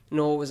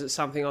nor was it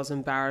something I was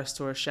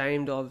embarrassed or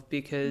ashamed of,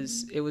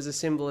 because it was a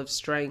symbol of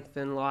strength,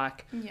 and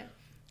like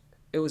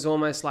it was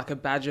almost like a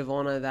badge of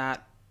honor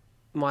that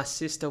my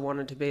sister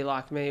wanted to be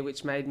like me,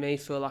 which made me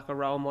feel like a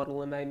role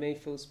model and made me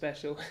feel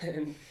special.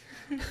 And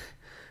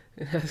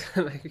it's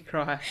gonna make me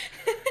cry.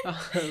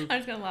 I'm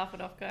just gonna laugh it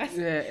off, guys.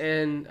 Yeah,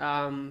 and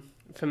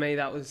for me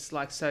that was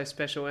like so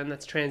special, and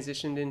that's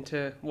transitioned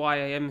into why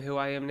I am who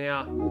I am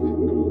now.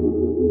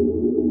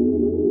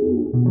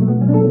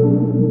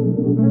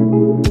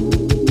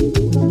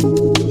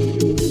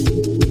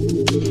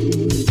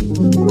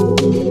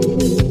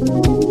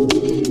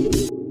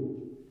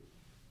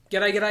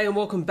 G'day and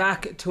welcome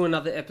back to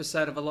another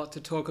episode of A Lot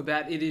to Talk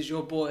About. It is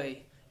your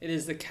boy, it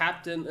is the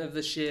captain of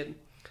the ship,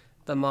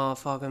 the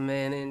motherfucking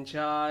man in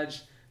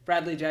charge,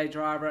 Bradley J.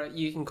 Driver.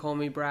 You can call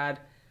me Brad.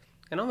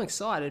 And I'm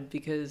excited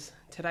because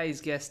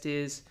today's guest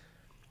is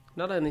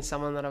not only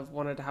someone that I've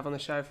wanted to have on the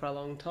show for a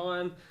long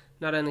time,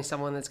 not only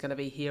someone that's going to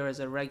be here as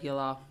a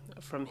regular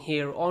from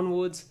here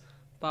onwards,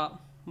 but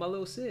my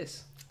little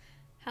sis.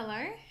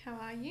 Hello, how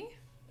are you?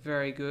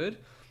 Very good.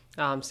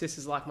 Sis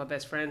is like my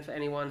best friend for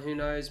anyone who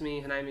knows me.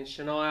 Her name is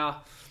Shania.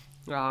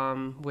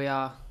 We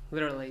are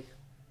literally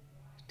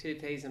two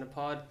peas in a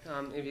pod.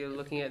 If you're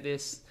looking at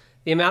this,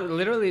 the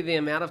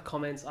amount of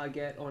comments I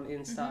get on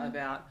Insta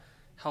about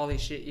holy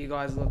shit, you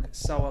guys look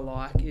so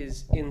alike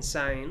is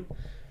insane.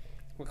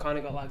 We kind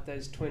of got like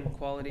those twin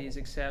qualities,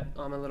 except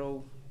I'm a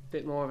little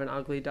bit more of an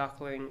ugly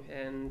duckling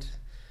and...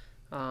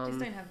 just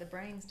don't have the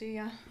brains, do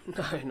you?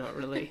 No, not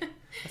really.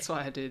 That's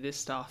why I do this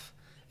stuff.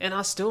 And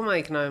I still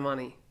make no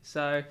money.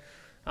 So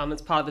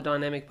it's part of the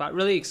dynamic, but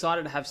really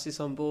excited to have Sis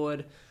on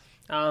board.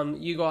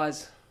 You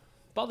guys,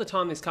 by the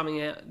time this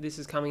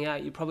is coming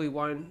out, you probably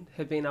won't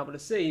have been able to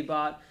see,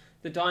 but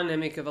the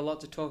dynamic of A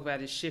Lot to Talk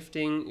About is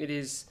shifting. It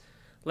is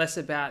less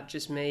about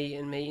just me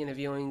and me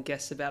interviewing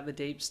guests about the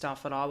deep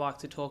stuff that I like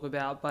to talk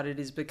about, but it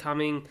is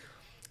becoming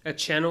a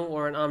channel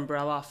or an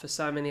umbrella for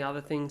so many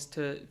other things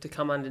to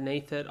come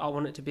underneath it. I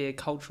want it to be a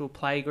cultural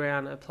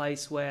playground, a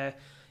place where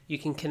you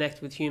can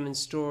connect with human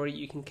story,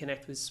 you can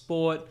connect with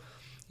sport,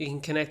 you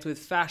can connect with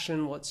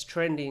fashion, what's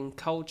trending,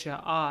 culture,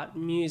 art,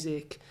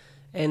 music,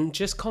 and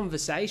just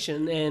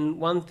conversation. And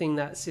one thing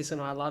that Sis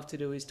and I love to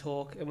do is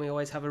talk, and we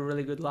always have a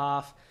really good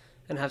laugh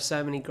and have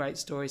so many great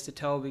stories to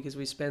tell because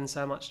we spend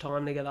so much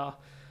time together.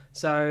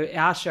 So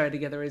our show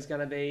together is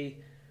going to be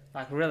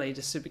like really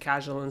just super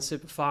casual and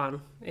super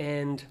fun,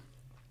 and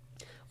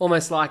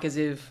almost like as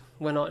if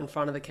we're not in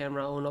front of the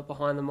camera or not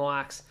behind the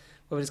mics.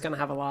 We're just going to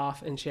have a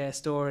laugh and share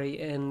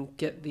story and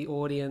get the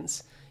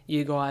audience,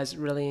 you guys,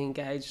 really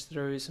engaged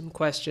through some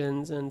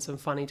questions and some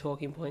funny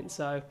talking points.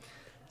 So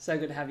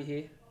good to have you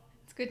here.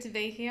 It's good to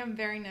be here. I'm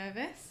very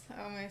nervous.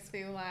 I almost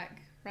feel like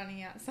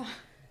running outside.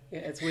 Yeah,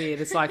 it's weird.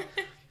 It's like,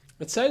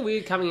 it's so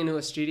weird coming into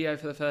a studio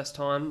for the first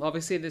time.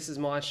 Obviously, this is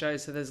my show,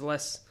 so there's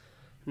less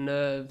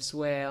nerves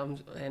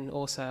and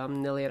also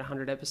I'm nearly at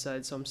 100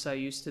 episodes, so I'm so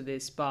used to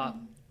this, but...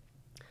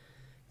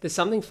 There's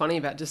something funny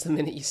about just the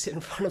minute you sit in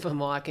front of a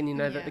mic and you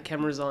know that the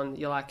camera's on,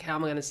 you're like, how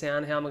am I going to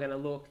sound? How am I going to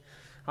look?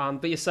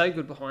 But you're so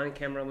good behind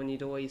camera when you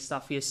do all your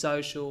stuff for your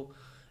social.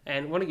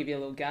 And I want to give you a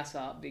little gas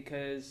up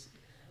because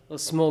a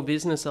small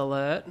business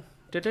alert.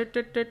 Small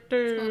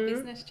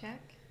business check.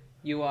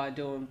 You are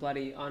doing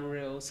bloody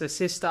unreal. So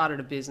Sis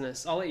started a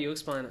business. I'll let you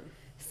explain it.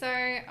 So,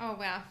 oh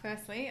wow,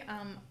 firstly,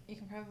 you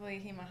can probably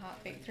hear my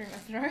heartbeat through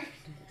my throat.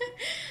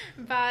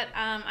 But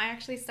I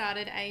actually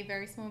started a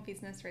very small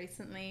business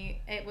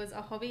recently. It was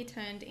a hobby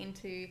turned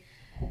into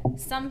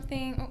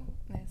something... Oh,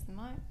 there's the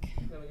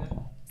mic. There we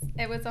go.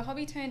 It was a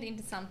hobby turned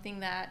into something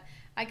that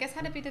I guess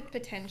had a bit of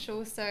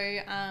potential. So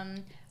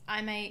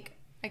I make,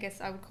 I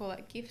guess I would call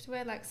it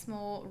giftware, like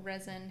small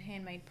resin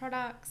handmade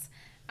products.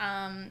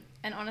 And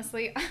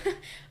honestly,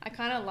 I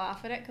kind of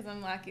laugh at it because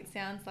I'm like, it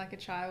sounds like a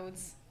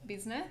child's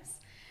business.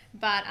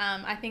 But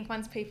I think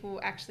once people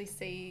actually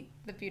see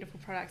the beautiful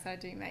products I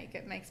do make,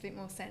 it makes a bit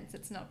more sense.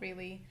 It's not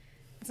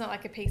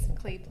like a piece of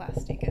clear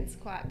plastic. It's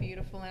quite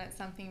beautiful and it's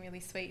something really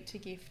sweet to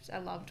gift a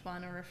loved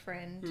one or a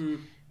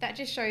friend. That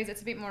just shows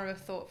it's a bit more of a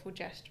thoughtful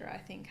gesture, I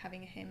think,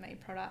 having a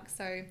handmade product.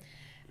 So,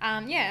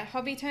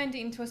 hobby turned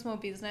into a small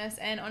business.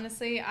 And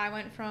honestly, I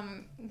went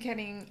from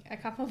getting a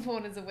couple of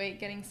orders a week,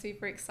 getting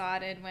super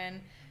excited when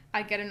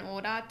I get an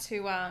order,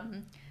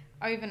 to...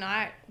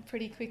 overnight,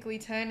 pretty quickly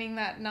turning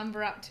that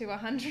number up to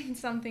 100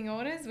 something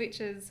orders, which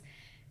has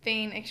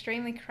been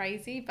extremely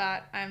crazy,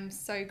 but I'm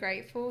so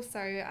grateful. So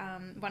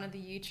one of the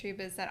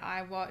YouTubers that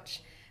I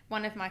watch,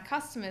 one of my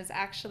customers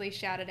actually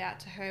shouted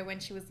out to her when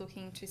she was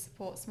looking to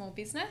support small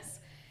business.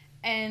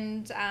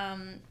 And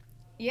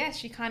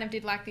she kind of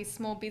did like this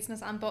small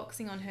business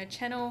unboxing on her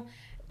channel.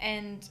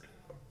 And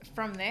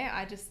from there,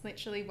 I just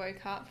literally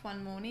woke up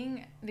one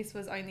morning. This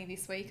was only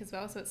this week as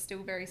well, so it's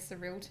still very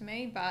surreal to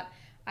me, but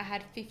I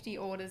had 50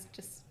 orders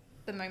just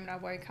the moment I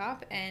woke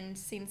up, and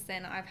since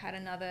then I've had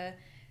another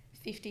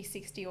 50,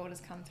 60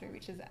 orders come through,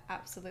 which is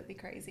absolutely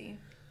crazy.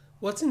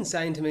 What's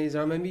insane to me is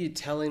I remember you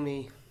telling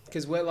me,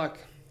 because we're like,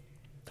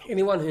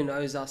 anyone who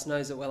knows us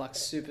knows that we're like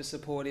super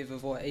supportive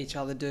of what each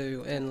other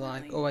do and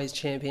like always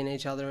champion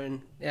each other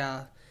in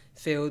our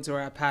fields or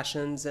our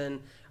passions.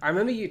 And I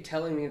remember you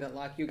telling me that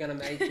like you're going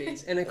to make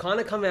these, and it kind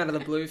of come out of the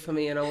blue for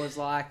me. And I was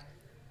like,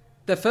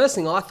 the first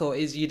thing I thought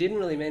is you didn't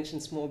really mention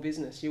small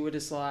business. You were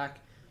just like,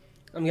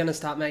 I'm going to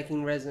start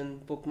making resin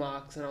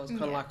bookmarks. And I was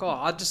kind of like, oh,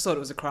 I just thought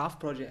it was a craft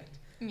project.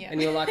 Yeah.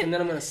 And you're like, and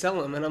then I'm going to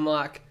sell them. And I'm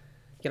like,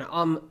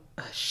 I'm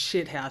a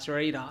shithouse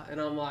reader. And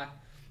I'm like,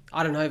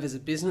 I don't know if there's a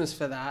business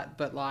for that,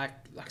 but like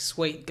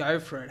sweet, go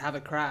for it, have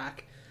a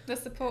crack. The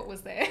support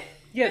was there.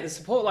 Yeah, the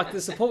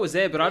support was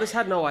there, but I just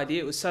had no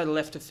idea. It was so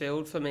left of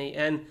field for me.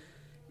 And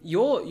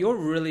you're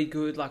really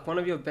good. Like, one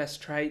of your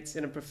best traits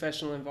in a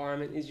professional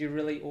environment is you're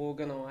really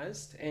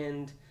organised,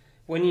 and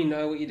when you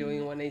know what you're doing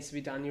and what needs to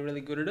be done, you're really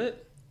good at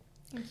it.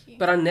 Thank you.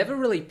 But I never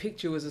really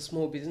picked you as a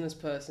small business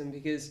person,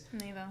 because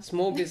Neither.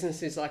 small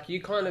business is like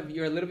you're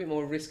a little bit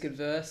more risk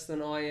adverse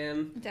than I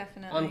am.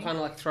 Definitely. I'm kind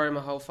of like throwing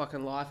my whole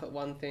fucking life at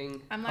one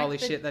thing. I'm like holy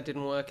shit, that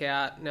didn't work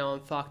out. Now I'm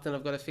fucked and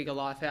I've got to figure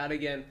life out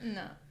again.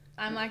 No.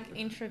 I'm like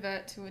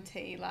introvert to a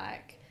T.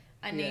 Like,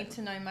 I need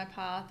to know my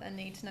path. I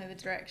need to know the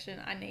direction.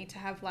 I need to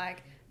have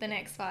like the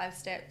next 5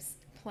 steps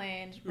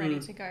planned, ready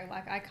to go.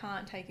 Like, I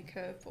can't take a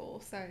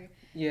curveball. So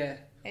yeah,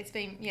 it's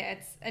been,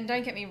 and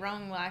don't get me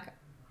wrong, like,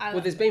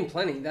 there's been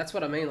plenty. That's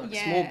what I mean. Like,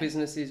 small Yeah.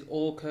 business is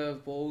all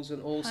curveballs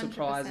and all 100%.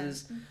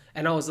 surprises.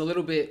 And I was a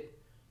little bit,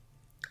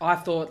 I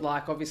thought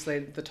like obviously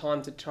the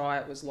time to try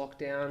it was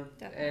lockdown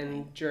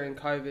and during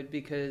COVID,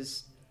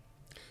 because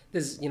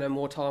there's,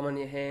 more time on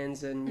your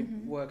hands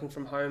and working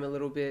from home a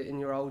little bit in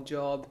your old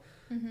job.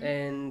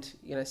 And,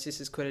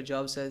 Sis quit a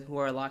job, so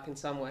we're alike in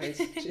some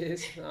ways.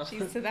 Cheers.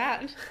 Cheers to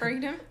that.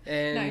 Freedom.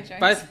 And No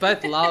jokes.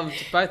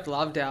 both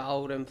loved our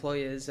old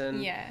employers,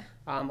 and Yeah.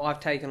 I've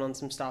taken on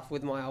some stuff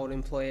with my old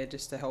employer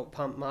just to help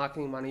pump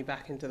marketing money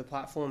back into the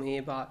platform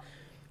here, but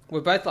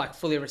we're both like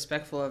fully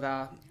respectful of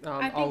our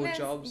old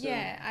jobs.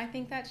 Yeah, I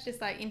think that's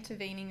just like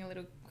intervening a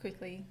little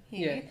quickly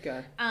here. Yeah,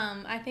 go.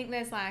 I think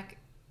there's like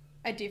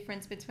a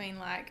difference between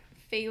like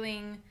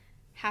feeling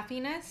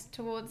happiness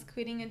towards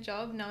quitting a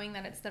job, knowing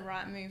that it's the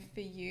right move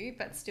for you,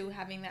 but still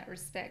having that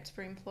respect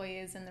for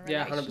employers and the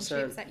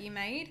relationships that you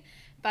made.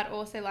 But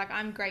also, like,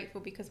 I'm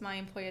grateful because my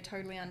employer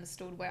totally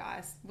understood where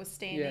I was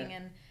standing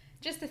and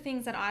just the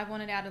things that I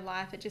wanted out of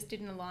life. It just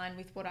didn't align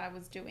with what I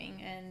was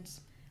doing. And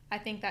I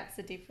think that's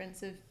the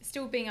difference of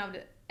still being able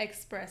to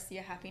express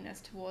your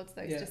happiness towards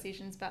those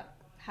decisions, but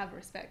have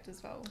respect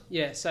as well.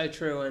 Yeah, so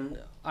true. And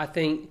I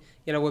think,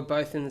 we're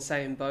both in the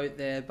same boat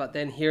there, but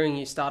then hearing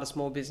you start a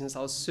small business,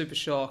 I was super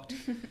shocked.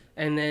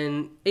 And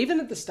then even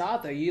at the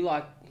start though, you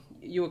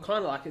were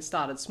kind of like, it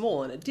started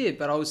small, and it did,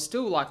 but I was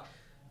still like,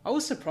 I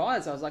was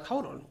surprised. I was like,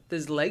 hold on,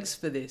 there's legs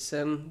for this.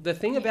 And the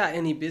thing about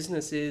any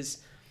business is,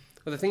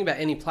 or the thing about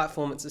any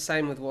platform, it's the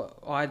same with what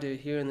I do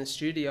here in the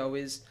studio,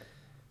 is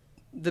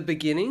the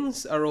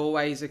beginnings are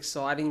always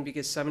exciting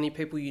because so many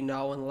people you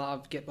know and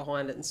love get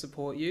behind it and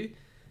support you.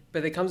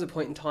 But there comes a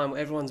point in time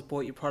where everyone's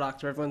bought your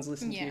product or everyone's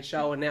listened to your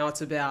show, and now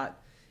it's about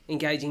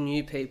engaging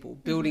new people,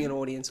 building an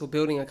audience or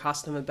building a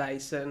customer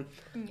base. And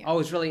I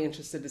was really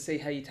interested to see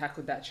how you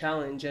tackled that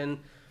challenge. And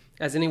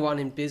as anyone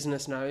in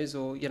business knows,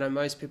 or,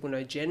 most people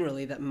know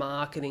generally, that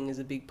marketing is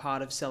a big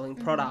part of selling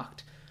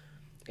product.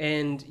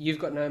 And you've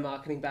got no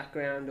marketing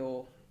background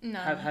or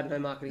have had no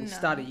marketing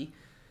study.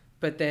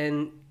 But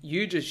then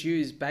you just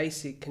use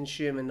basic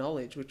consumer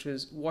knowledge, which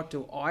was, what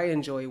do I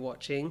enjoy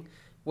watching?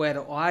 Where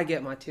do I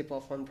get my tip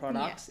off on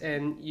products? Yeah.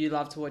 And you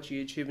love to watch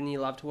YouTube and you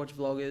love to watch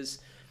vloggers.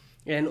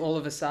 And all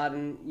of a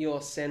sudden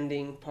you're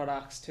sending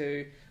products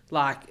to,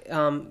 like,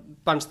 a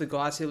bunch of the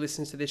guys who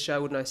listen to this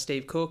show would know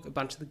Steve Cook. A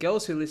bunch of the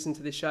girls who listen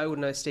to this show would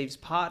know Steve's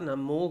partner,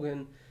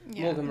 Morgan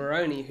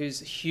Moroney, who's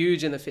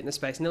huge in the fitness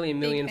space, nearly 1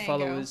 million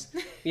followers.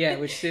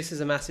 Which this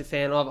is a massive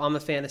fan of. I'm a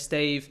fan of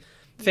Steve.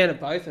 Fan of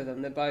both of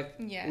them. They're both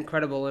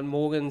incredible. And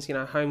Morgan's,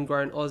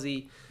 homegrown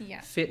Aussie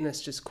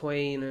fitness just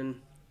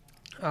queen.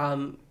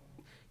 And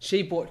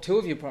she bought 2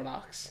 of your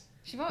products.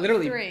 She bought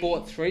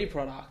bought 3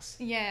 products.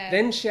 Yeah.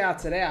 Then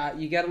shouts it out.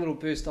 You get a little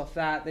boost off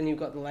that. Then you've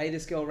got the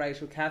latest girl,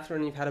 Rachel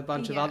Catherine. You've had a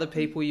bunch of other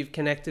people you've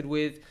connected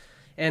with.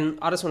 And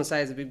I just want to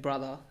say, as a big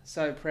brother,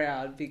 so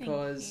proud,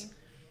 because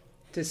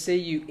to see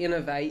you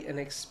innovate and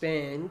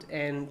expand,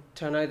 and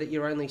to know that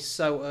you're only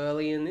so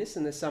early in this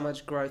and there's so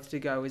much growth to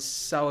go, is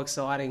so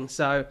exciting.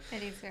 So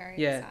it is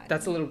very exciting.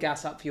 That's a little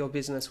gas up for your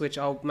business, which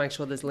I'll make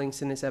sure there's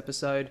links in this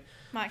episode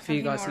for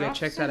you guys to go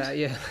check that out.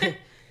 Yeah.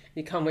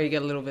 You come where you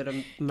get a little bit of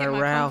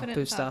morale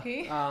booster.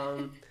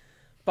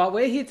 But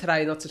we're here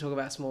today not to talk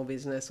about small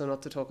business or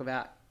not to talk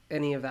about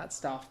any of that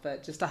stuff,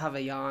 but just to have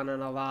a yarn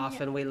and a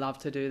laugh, and we love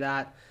to do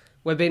that.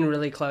 We've been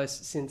really close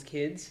since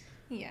kids.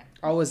 Yeah.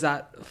 I was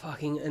that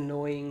fucking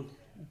annoying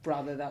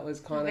brother that was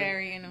kind of...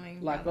 Very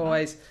annoying like brother.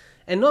 Always...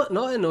 And not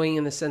annoying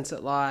in the sense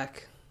that,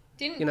 like...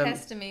 Didn't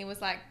pester me, was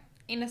like,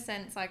 in a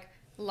sense, like,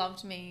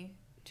 loved me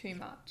too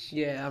much.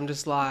 Yeah, I'm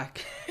just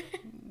like...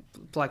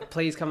 like,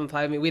 please come and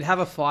play with me. We'd have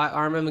a fight.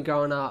 I remember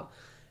growing up,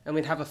 and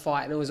we'd have a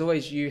fight, and it was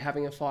always you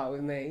having a fight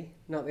with me,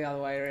 not the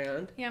other way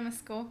around. Yeah, I'm a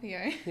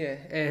Scorpio. Yeah,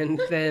 and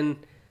then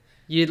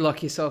you'd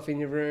lock yourself in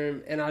your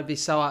room, and I'd be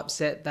so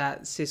upset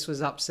that Sis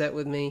was upset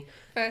with me.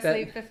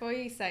 Firstly, before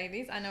you say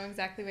this, I know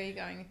exactly where you're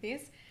going with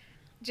this.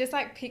 Just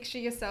like picture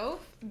yourself,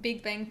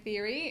 Big Bang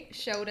Theory,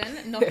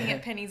 Sheldon knocking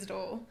at Penny's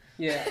door.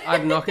 Yeah,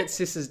 I'd knock at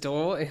Sis's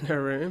door in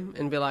her room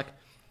and be like,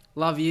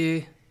 love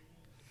you.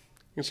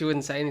 And she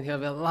wouldn't say anything. I'd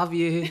be like, love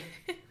you.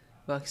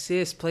 Like,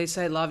 Sis, please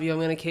say love you. I'm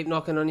going to keep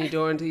knocking on your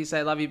door until you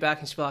say love you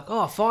back. And she'd be like,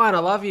 oh, fine, I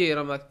love you. And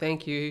I'm like,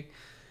 thank you.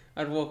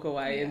 I'd walk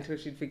away until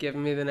she'd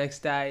forgiven me the next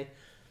day.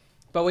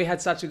 But we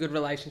had such a good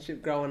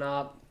relationship growing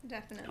up.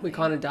 Definitely. We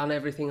kind of done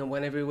everything and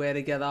went everywhere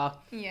together.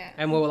 Yeah.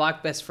 And we were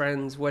like best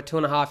friends. We're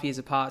 2.5 years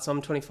apart. So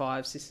I'm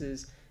 25. Sis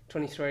is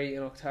 23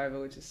 in October,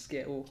 which is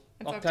scary. Well,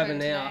 October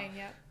now. Today,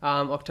 yep.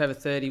 October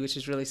 30, which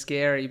is really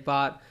scary.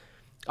 But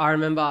I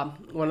remember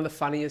one of the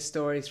funniest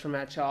stories from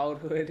our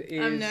childhood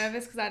is... I'm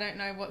nervous because I don't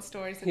know what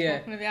stories they're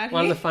talking about here.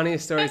 One of the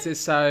funniest stories is,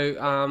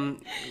 so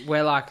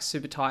we're like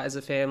super tight as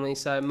a family.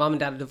 So mum and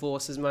dad are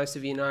divorced, as most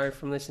of you know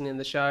from listening to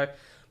the show.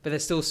 But they're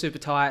still super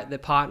tight. Their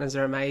partners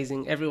are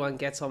amazing. Everyone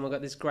gets on. We've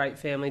got this great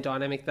family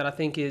dynamic that I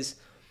think is,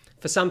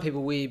 for some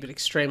people, weird, but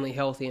extremely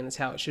healthy, and it's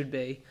how it should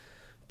be.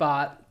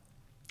 But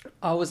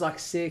I was like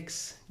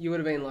 6. You would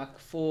have been like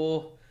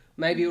 4.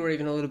 Maybe we were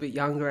even a little bit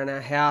younger, in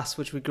our house,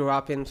 which we grew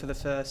up in for the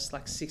first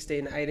like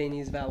 16, 18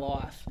 years of our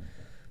life,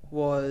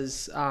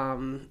 was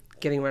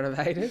getting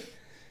renovated.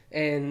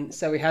 And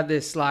so we had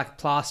this like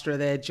plasterer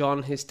there,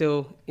 John, who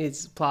still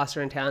is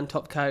plasterer in town.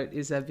 Top Coat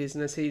is our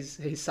business.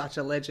 He's such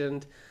a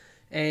legend.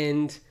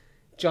 And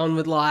John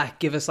would like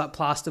give us like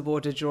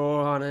plasterboard to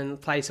draw on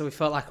and play, so we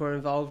felt like we were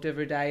involved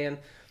every day. And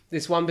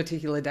this one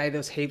particular day there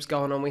was heaps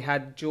going on. We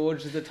had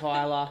George the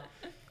tiler,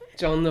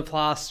 John the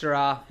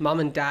plasterer,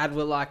 mum and dad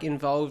were like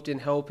involved in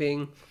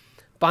helping,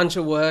 bunch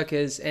of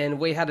workers, and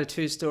we had a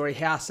 2-story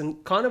house,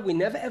 and kind of we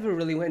never ever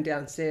really went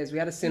downstairs. We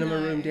had a cinema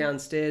room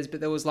downstairs, but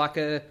there was like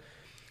a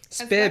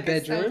spare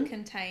bedroom. A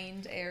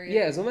self-contained area.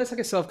 Yeah, it was almost like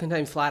a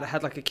self-contained flat. It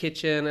had like a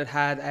kitchen, it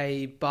had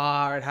a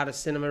bar, it had a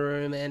cinema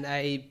room and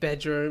a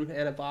bedroom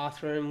and a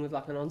bathroom with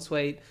like an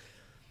ensuite.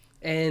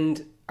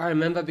 And I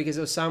remember, because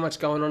there was so much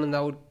going on and they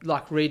were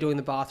like redoing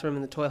the bathroom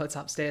and the toilets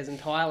upstairs and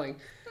tiling.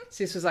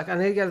 Sis was like, I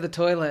need to go to the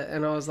toilet.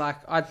 And I was like,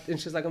 and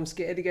she was like, I'm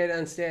scared to go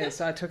downstairs.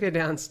 So I took her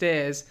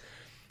downstairs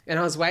and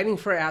I was waiting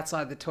for her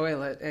outside the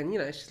toilet. And, you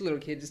know, she's a little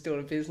kid just doing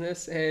a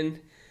business, and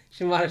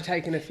she might have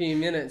taken a few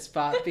minutes,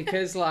 but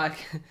because like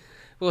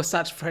we were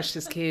such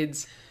precious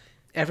kids,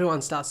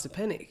 everyone starts to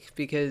panic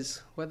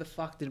because where the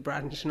fuck did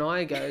Brad and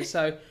Shania go?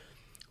 So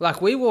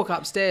like we walk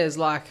upstairs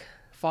like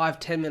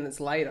 5-10 minutes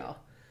later,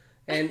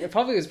 and it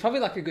was probably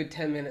like a good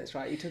 10 minutes,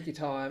 right? You took your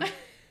time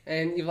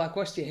and you've like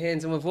washed your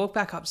hands, and we've walked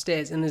back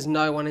upstairs and there's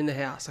no one in the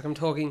house. Like I'm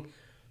talking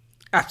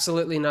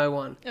absolutely no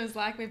one. It was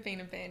like we've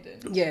been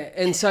abandoned. Yeah,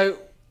 and so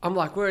I'm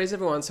like, where is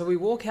everyone? So we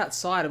walk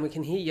outside and we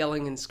can hear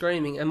yelling and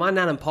screaming. And my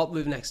nan and pop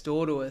live next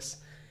door to us.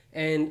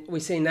 And we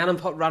see nan and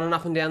pop running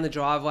up and down the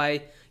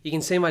driveway. You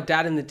can see my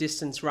dad in the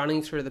distance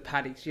running through the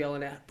paddocks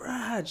yelling out,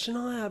 Brad,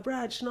 Shania,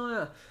 Brad,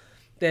 Shania.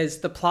 There's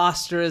the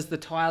plasterers, the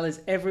tilers,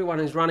 everyone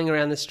is running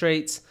around the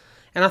streets.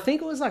 And I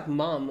think it was like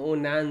mum or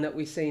nan that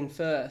we seen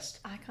first.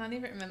 I can't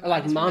even remember.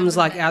 Like mum's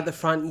like out the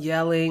front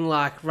yelling,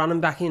 like running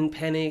back in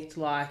panicked,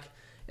 like,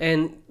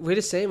 and we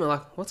just see them, we're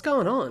like, what's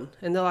going on?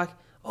 And they're like,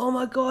 oh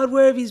my God,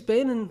 where have you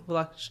been? And we're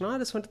like, Shania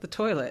just went to the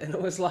toilet. And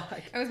it was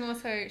like... It was more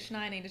so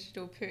Shania needed to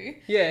do a poo.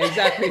 Yeah,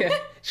 exactly. Yeah.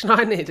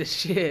 Shania needed a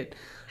shit.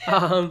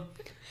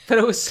 But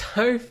it was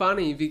so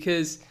funny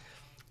because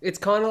it's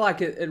kind of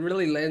like it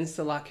really lends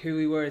to like who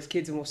we were as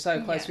kids, and we're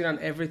so close. We've done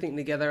everything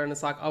together, and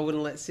it's like I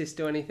wouldn't let sis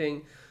do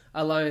anything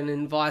alone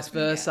and vice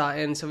versa.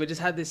 Yeah. And so we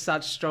just had this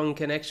such strong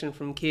connection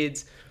from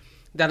kids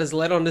that has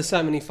led on to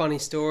so many funny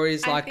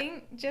stories. I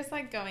think just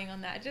like going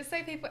on that, just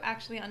so people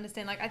actually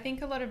understand, like I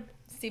think a lot of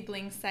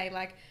siblings say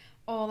like,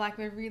 oh, like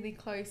we're really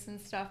close and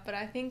stuff, but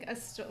I think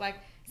like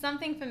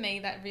something for me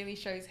that really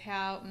shows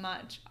how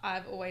much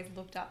I've always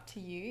looked up to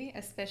you,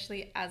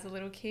 especially as a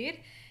little kid,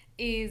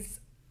 is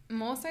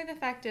more so the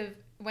fact of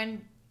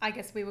when I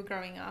guess we were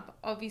growing up,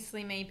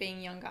 obviously me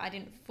being younger, I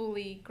didn't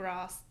fully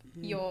grasp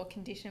your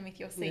condition with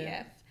your CF.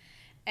 Yeah.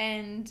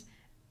 And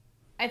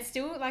it's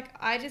still like,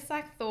 I just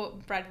like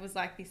thought Brad was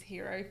like this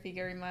hero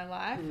figure in my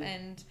life.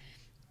 And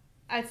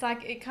it's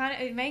like,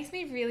 it makes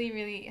me really,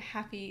 really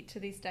happy to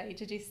this day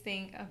to just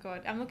think, oh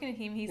God, I'm looking at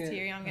him, he's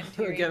teary, I'm getting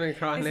teary. I'm going to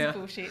cry this now. Is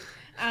bullshit.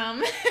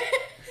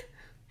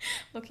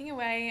 Looking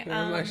away.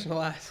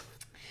 Emotionalised.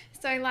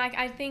 So like,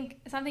 I think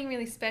something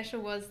really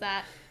special was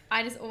that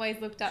I just always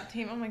looked up to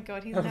him. Oh my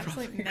God, he's an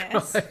absolute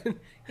mess. Crying.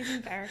 He's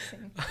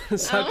embarrassing.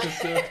 Such a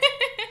story.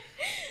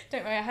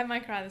 Don't worry, I had my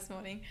cry this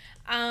morning.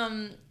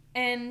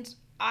 And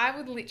I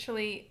would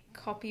literally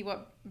copy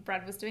what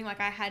Brad was doing. Like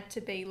I had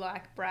to be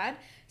like Brad,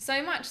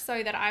 so much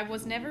so that I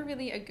was never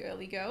really a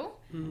girly girl.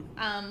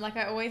 Like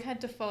I always had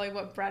to follow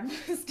what Brad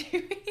was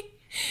doing.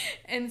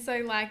 And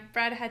so like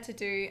Brad had to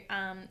do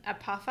a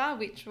puffer,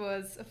 which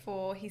was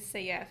for his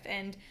CF,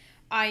 and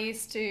I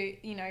used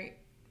to, you know,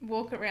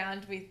 walk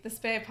around with the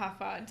spare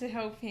puffer to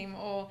help him,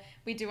 or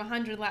we do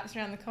 100 laps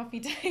around the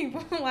coffee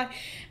table.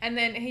 And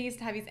then he used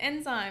to have his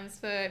enzymes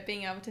for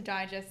being able to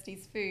digest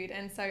his food.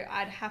 And so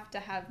I'd have to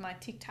have my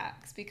Tic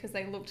Tacs because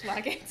they looked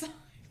like enzymes.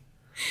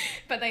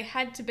 But they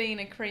had to be in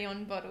a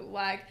crayon bottle.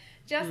 Like,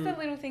 just the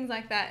little things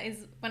like that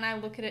is when I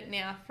look at it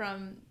now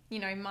from,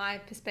 my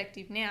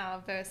perspective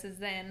now versus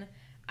then,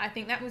 I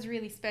think that was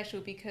really special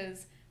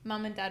because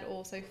Mum and Dad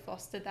also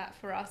fostered that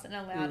for us and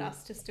allowed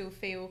us to still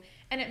feel,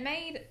 and it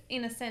made,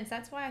 in a sense,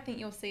 that's why I think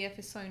your CF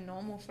is so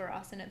normal for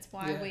us, and it's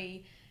why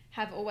we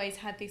have always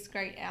had this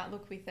great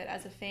outlook with it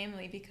as a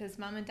family, because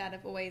Mum and Dad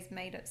have always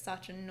made it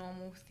such a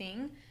normal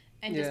thing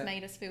and just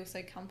made us feel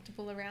so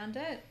comfortable around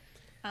it.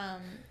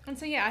 And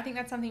so, I think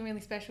that's something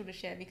really special to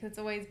share because it's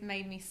always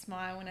made me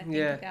smile when I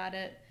think about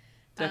it.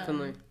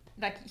 Definitely.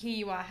 Like, here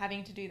you are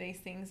having to do these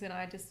things and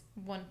I just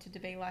wanted to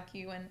be like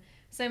you, and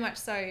so much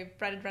so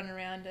Brad would run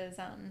around as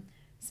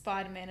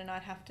Spider-Man and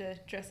I'd have to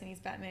dress in his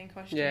Batman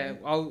costume. Yeah,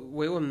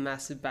 we were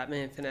massive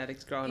Batman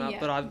fanatics growing up,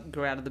 but I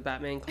grew out of the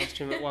Batman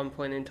costume at one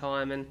point in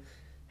time and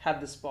had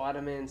the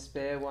Spider-Man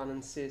spare one,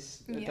 and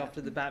Sis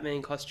adopted the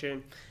Batman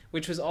costume,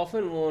 which was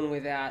often worn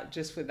with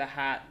the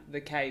hat,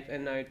 the cape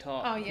and no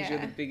top. Oh, yeah. Because you're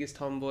the biggest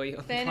tomboy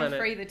on then the planet. And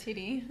free the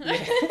titty.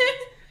 Yeah.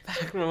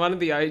 Back when one of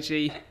the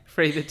OG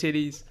free the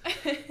titties.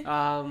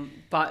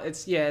 But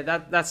it's,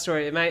 that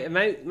story,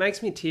 it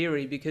makes me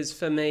teary because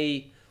for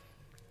me,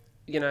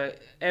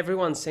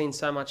 everyone's seen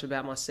so much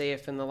about my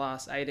CF in the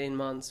last 18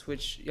 months,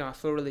 which I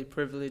feel really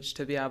privileged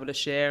to be able to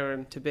share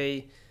and to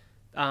be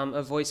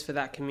a voice for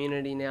that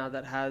community now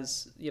that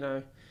has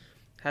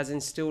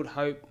instilled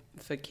hope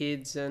for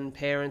kids and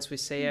parents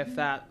with CF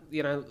that,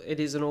 it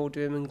isn't all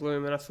doom and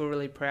gloom, and I feel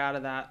really proud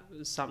of that.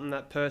 It's something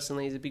that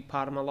personally is a big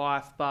part of my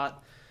life,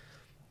 but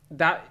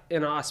that,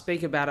 I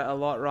speak about it a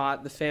lot,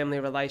 right? The family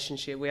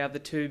relationship. We have the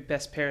two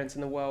best parents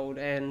in the world,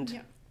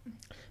 and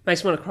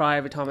makes me want to cry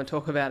every time I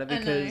talk about it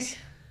because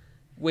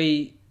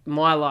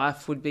my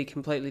life would be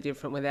completely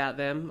different without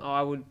them.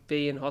 I would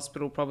be in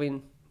hospital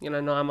probably,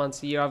 9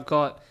 months a year. I've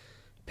got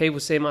people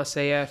see my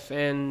CF,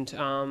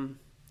 and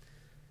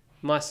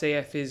my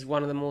CF is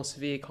one of the more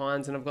severe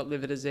kinds, and I've got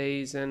liver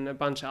disease and a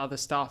bunch of other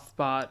stuff.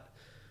 But,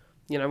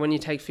 when you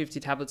take 50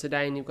 tablets a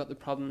day and you've got the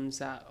problems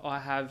that I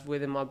have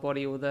within my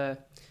body, or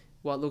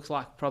what looks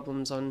like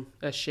problems on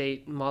a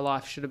sheet, my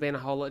life should have been a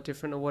whole lot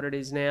different to what it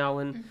is now.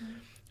 And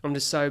I'm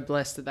just so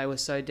blessed that they were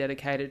so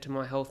dedicated to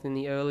my health in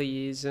the early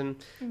years, and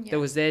there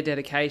was their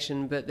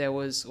dedication, but there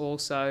was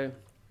also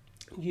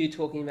you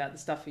talking about the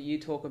stuff that you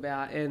talk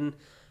about. And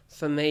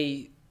for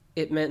me,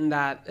 it meant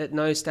that at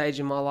no stage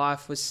in my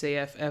life was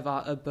CF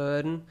ever a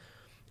burden,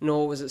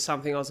 nor was it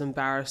something I was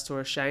embarrassed or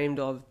ashamed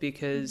of,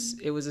 because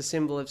it was a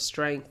symbol of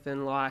strength,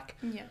 and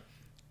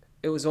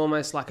it was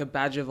almost like a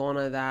badge of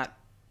honour that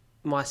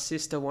my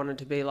sister wanted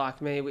to be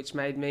like me, which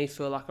made me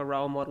feel like a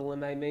role model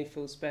and made me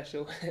feel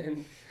special.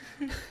 And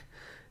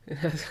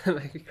it's going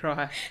to make me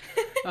cry.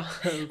 I'm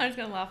just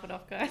going to laugh it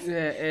off, guys.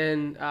 Yeah,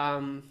 and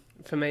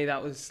for me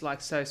that was like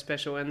so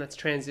special, and that's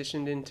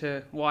transitioned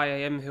into why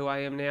I am who I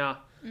am now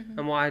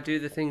and why I do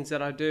the things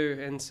that I do.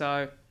 And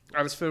so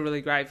I just feel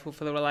really grateful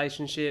for the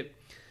relationship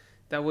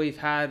that we've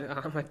had.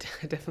 I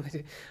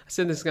definitely do. I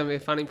said this is going to be a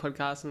funny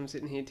podcast and I'm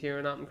sitting here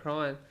tearing up and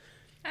crying.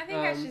 I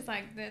think that's just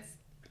like this,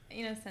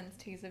 in a sense,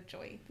 tears of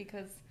joy,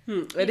 because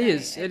it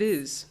is.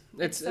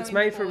 It's so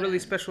made for a really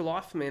important. special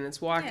life for me, and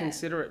it's why I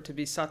consider it to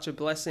be such a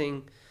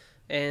blessing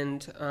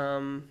and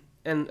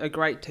a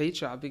great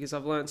teacher, because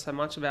I've learned so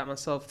much about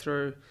myself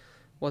through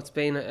what's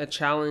been a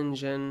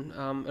challenge, and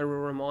a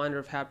reminder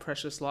of how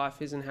precious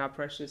life is and how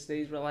precious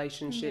these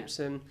relationships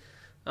and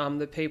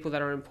the people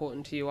that are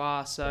important to you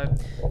are. So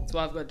that's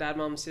why I've got Dad,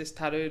 Mum, Sis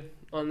tattooed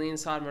on the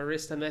inside of my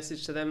wrist, a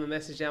message to them, a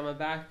message down my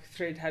back,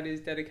 3 tattoos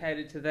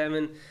dedicated to them,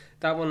 and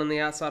that one on the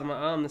outside of my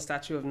arm, the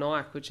statue of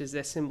Nike, which is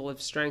their symbol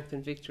of strength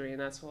and victory, and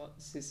that's what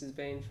Sis has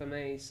been for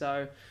me.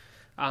 So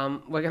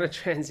we're going to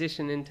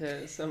transition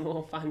into some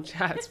more fun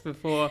chats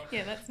before...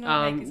 let's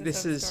not make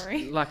this is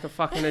story. Like a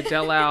fucking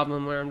Adele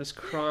album where I'm just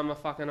crying my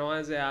fucking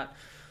eyes out.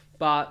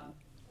 But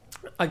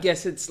I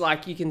guess it's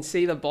like you can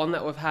see the bond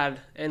that we've had,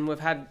 and we've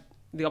had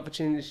the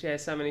opportunity to share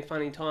so many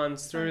funny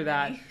times through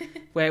that,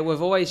 where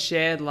we've always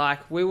shared,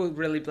 like, we were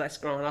really blessed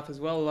growing up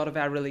as well. A lot of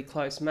our really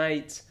close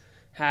mates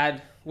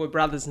were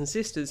brothers and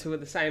sisters who were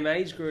the same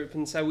age group,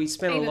 and so we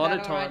spent Either a lot that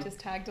of or time. I just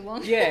tagged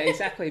along. Yeah,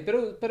 exactly. But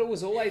it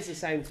was always the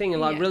same thing,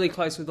 and like really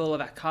close with all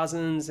of our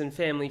cousins and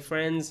family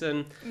friends.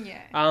 And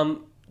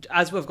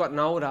as we've gotten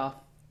older,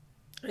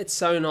 it's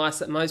so nice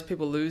that most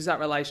people lose that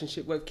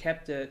relationship. We've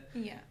kept it,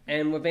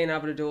 and we've been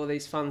able to do all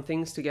these fun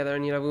things together.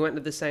 And we went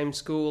to the same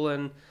school,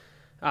 and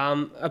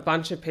a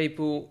bunch of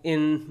people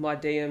in my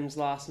DMs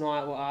last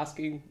night were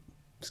asking,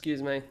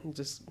 excuse me,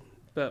 just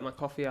burnt my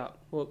coffee up,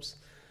 whoops.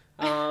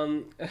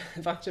 A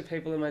bunch of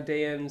people in my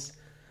DMs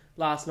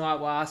last night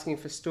were asking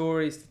for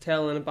stories to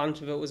tell, and a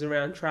bunch of it was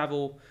around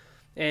travel.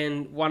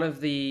 And one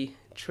of the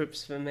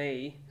trips for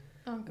me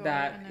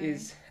that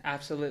is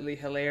absolutely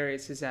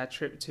hilarious is our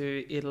trip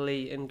to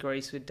Italy and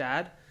Greece with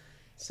Dad.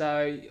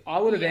 So I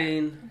would have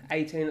been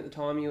 18 at the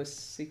time. You were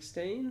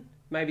 16?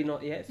 Maybe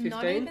not yet. 15?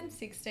 Not even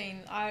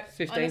 16.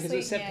 15 because it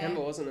was September,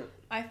 wasn't it?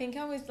 I think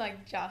I was like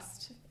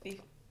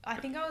I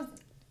think I was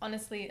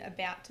honestly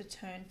about to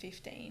turn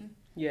 15.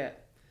 Yeah.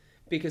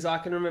 Because I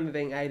can remember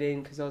being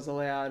 18 because I was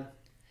allowed.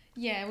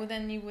 Yeah, well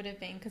then you would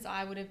have been, because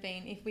I would have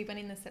been, if we went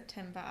in the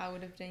September, I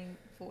would have been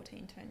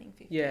 14 turning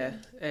 15. Yeah,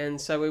 and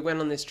so we went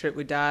on this trip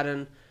with Dad,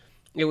 and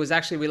it was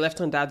actually, we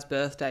left on Dad's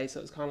birthday, so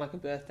it was kind of like a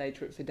birthday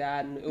trip for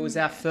Dad, and it was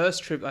our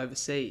first trip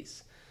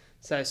overseas.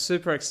 So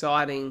super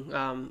exciting,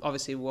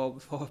 obviously well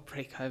before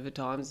pre-COVID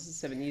times,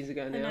 7 years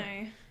ago now.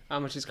 I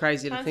know. Which is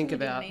crazy to think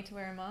about. Didn't need to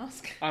wear a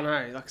mask. I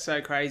know, like so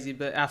crazy,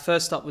 but our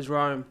first stop was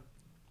Rome.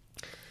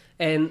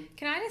 And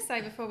can I just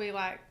say before we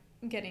like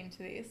get into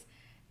this,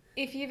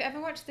 if you've ever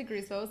watched the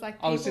Griswolds, like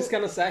people, I was just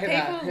going to say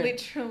that. People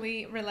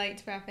literally relate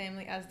to our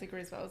family as the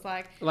Griswolds.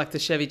 Like the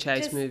Chevy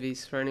Chase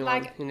movies for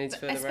anyone who needs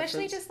further reference.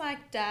 Especially just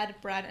like Dad,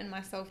 Brad and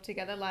myself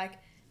together. Like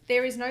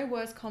there is no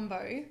worse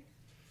combo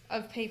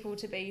of people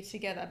to be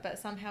together, but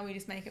somehow we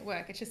just make it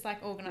work. It's just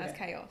like organised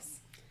chaos.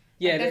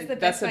 Yeah, like, that's the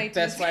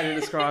best way to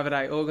describe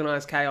it,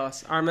 organised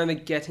chaos. I remember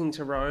getting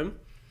to Rome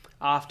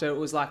after it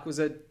was 2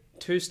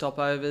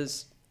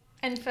 stopovers.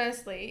 And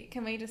firstly,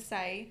 can we just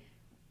say,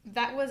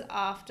 that was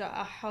after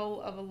a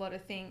whole of a lot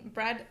of things.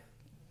 Brad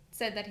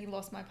said that he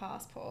lost my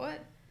passport.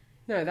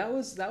 No, that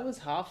was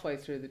halfway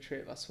through the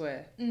trip, I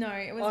swear. No,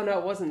 it was. Oh, no,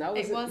 it wasn't.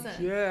 It wasn't.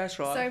 Yeah, that's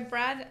right. So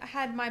Brad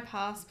had my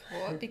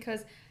passport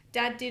because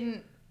Dad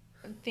didn't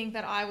think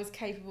that I was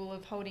capable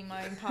of holding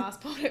my own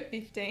passport at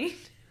 15.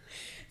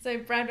 So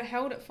Brad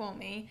held it for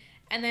me,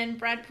 and then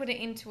Brad put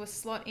it into a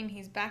slot in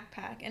his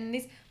backpack. And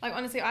this, like,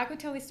 honestly, I could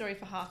tell this story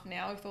for half an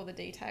hour with all the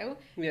detail.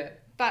 Yeah.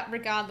 But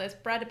regardless,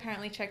 Brad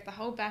apparently checked the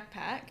whole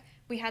backpack.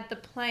 We had the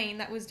plane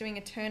that was doing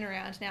a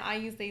turnaround. Now, I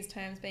use these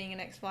terms being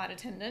an ex-flight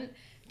attendant.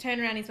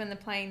 Turnaround is when the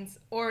plane's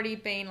already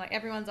been, like,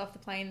 everyone's off the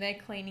plane, they're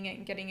cleaning it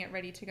and getting it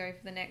ready to go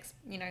for the next,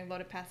 lot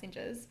of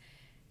passengers.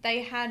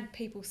 They had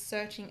people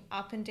searching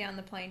up and down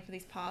the plane for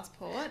this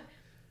passport.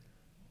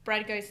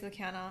 Brad goes to the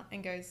counter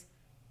and goes,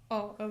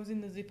 "Oh, I was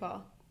in the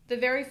zipper." The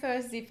very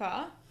first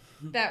zipper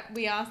that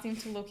we asked him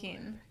to look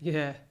in.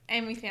 Yeah.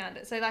 And we found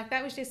it. So, like,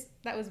 that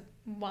was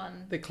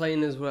one. The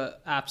cleaners were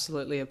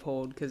absolutely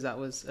appalled because that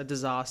was a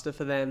disaster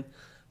for them.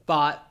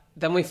 But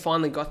then we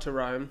finally got to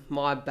Rome.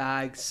 My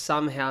bag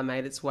somehow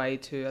made its way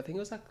to, I think it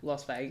was like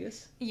Las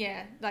Vegas.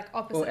 Yeah, like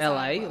opposite or side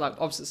LA, of the world.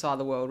 like opposite side of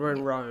the world. We're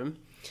in Rome.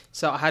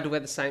 So I had to wear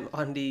the same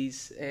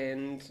undies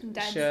and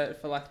shirt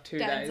for like 2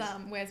 days.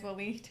 Dad's Where's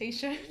Wally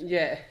t-shirt.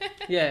 Yeah.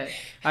 I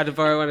had to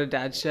borrow one of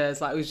Dad's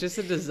shirts. Like, it was just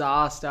a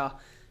disaster.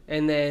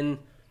 And then,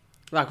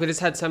 like, we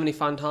just had so many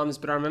fun times.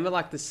 But I remember,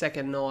 like, the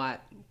second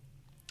night,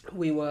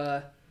 we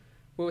were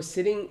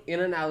sitting in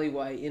an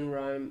alleyway in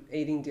Rome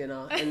eating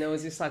dinner, and there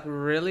was this, like,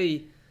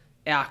 really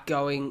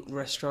outgoing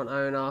restaurant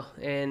owner,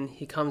 and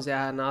he comes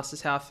out and asks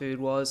us how food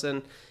was,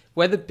 and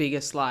we're the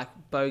biggest, like,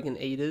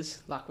 bogan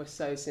eaters. Like, we're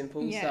so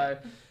simple. Yeah. So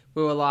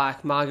we were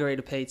like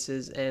margarita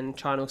pizzas and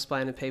trying to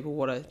explain to people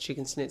what a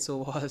chicken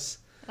schnitzel was.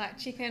 Like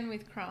chicken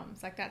with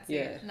crumbs. Like, that's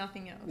it.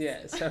 Nothing else.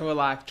 Yeah. So we're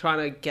like trying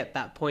to get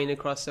that point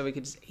across so we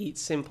could just eat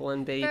simple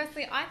and be...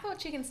 Firstly, I thought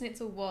chicken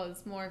schnitzel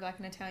was more of like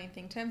an Italian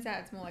thing. Turns out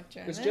it's more like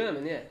German. It's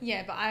German, yeah.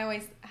 Yeah, but I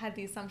always had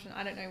the assumption,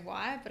 I don't know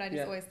why, but I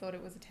just always thought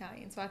it was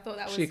Italian. So I thought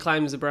that was... She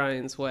claims the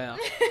brains. Wow.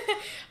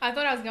 I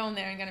thought I was going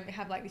there and going to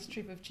have like this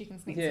trip of chicken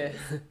schnitzels.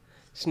 Yeah.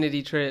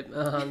 Schnitty trip.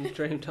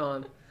 Dream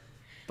time.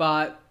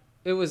 But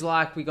it was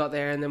like we got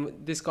there and then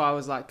this guy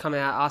was like, come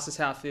out, asked us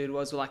how food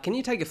was. We're like, can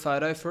you take a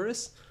photo for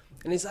us?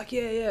 And he's like,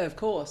 yeah, of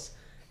course.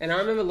 And I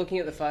remember looking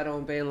at the photo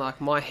and being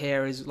like, my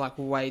hair is like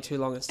way too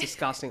long. It's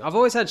disgusting. I've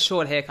always had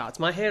short haircuts.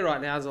 My hair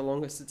right now is the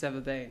longest it's ever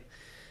been.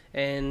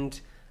 And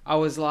I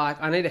was like,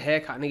 I need a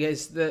haircut. And he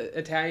goes, the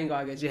Italian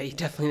guy goes, yeah, you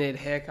definitely need a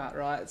haircut,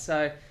 right?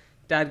 So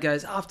Dad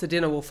goes, after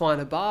dinner, we'll find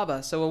a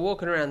barber. So we're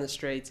walking around the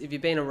streets. If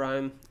you've been to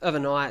Rome,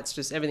 overnight, it's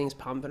just everything's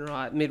pumping,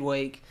 right?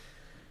 Midweek.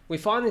 We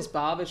find this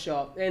barber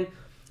shop. And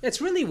it's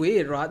really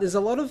weird, right? There's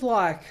a lot of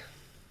like,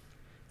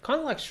 kind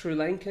of like Sri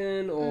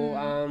Lankan or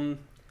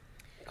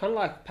kind of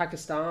like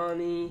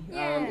Pakistani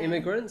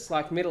immigrants,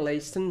 like Middle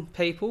Eastern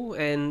people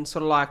and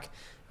sort of like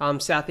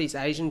Southeast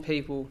Asian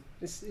people.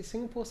 Is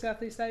Singapore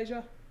Southeast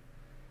Asia?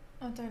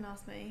 Oh, don't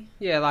ask me.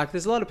 Yeah, like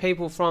there's a lot of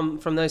people from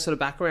those sort of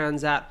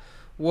backgrounds that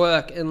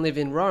work and live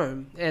in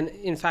Rome and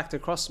in fact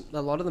across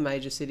a lot of the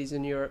major cities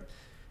in Europe.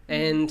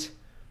 And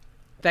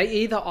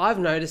I've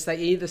noticed they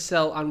either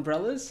sell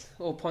umbrellas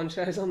or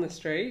ponchos on the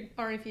street.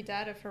 Or if your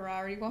dad a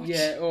Ferrari watch.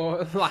 Yeah,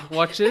 or like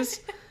watches.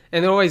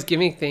 And they're always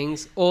giving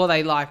things. Or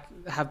they like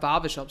have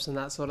barbershops and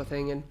that sort of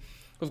thing. And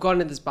we've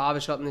gone into this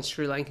barbershop and this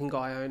Sri Lankan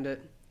guy owned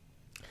it.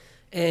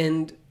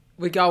 And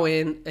we go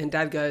in and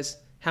Dad goes,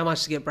 how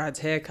much to get Brad's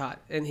haircut?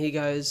 And he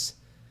goes,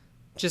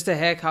 just a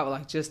haircut. We're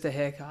like, just a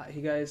haircut.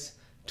 He goes,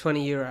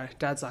 €20.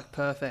 Dad's like,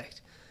 perfect.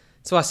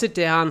 So I sit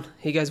down.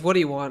 He goes, what do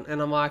you want?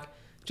 And I'm like,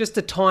 just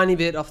a tiny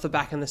bit off the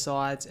back and the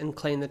sides and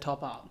clean the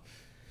top up.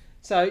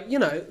 So,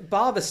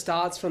 barber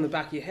starts from the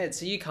back of your head,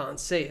 so you can't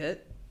see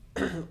it.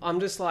 I'm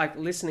just like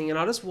listening, and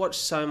I just watched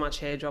so much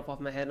hair drop off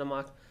my head, and I'm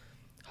like,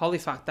 holy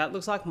fuck, that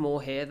looks like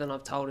more hair than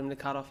I've told him to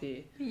cut off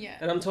here. Yeah.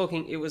 And I'm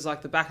talking, it was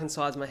like the back and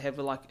sides of my head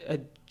were like a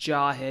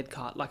jar head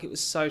cut. Like, it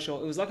was so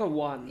short. It was like a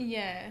one.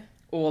 Yeah.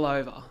 All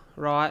over,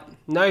 right?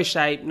 No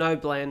shape, no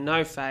blend,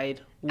 no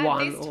fade. One all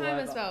over. At this time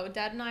as well,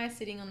 Dad and I are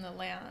sitting on the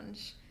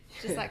lounge,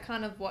 just like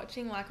kind of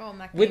watching, like, oh,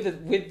 Mac.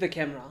 With the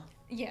camera.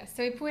 Yeah,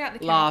 so we pulled out the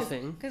camera.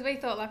 Laughing. Because we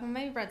thought, like, well,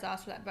 maybe Brad's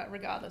asked for that, but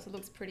regardless, it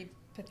looks pretty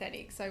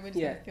pathetic. So we're just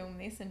going to film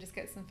this and just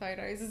get some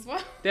photos as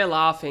well. They're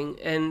laughing,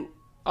 and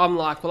I'm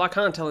like, well, I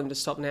can't tell him to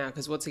stop now,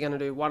 because what's he going to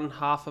do? One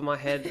half of my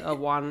head a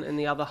one and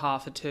the other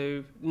half a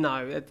two?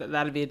 No,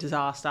 that'd be a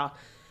disaster.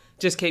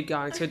 Just keep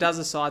going. So he does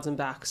the sides and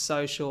backs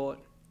so short.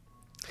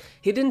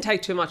 He didn't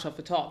take too much off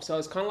the top, so I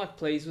was kind of like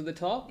pleased with the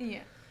top.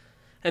 Yeah.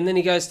 And then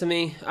he goes to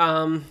me,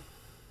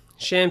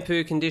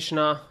 shampoo,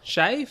 conditioner,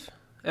 shave.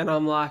 And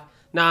I'm like,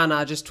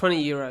 nah, just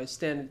 20 euros,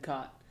 standard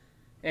cut.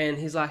 And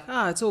he's like,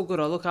 it's all good,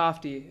 I'll look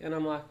after you. And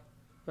I'm like,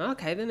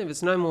 okay, then if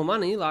it's no more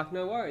money, like,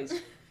 no worries.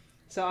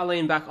 So I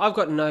lean back. I've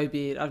got no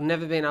beard. I've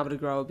never been able to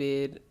grow a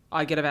beard.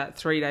 I get about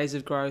 3 days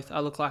of growth. I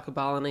look like a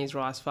Balinese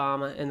rice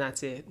farmer, and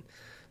that's it.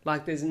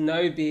 Like, there's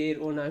no beard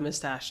or no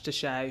moustache to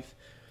shave.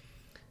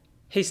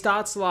 He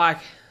starts like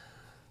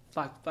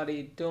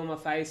buddy doing my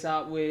face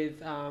up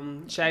with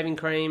shaving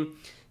cream,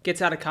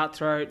 gets out a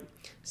cutthroat,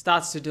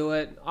 starts to do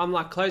it. I'm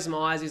like, closing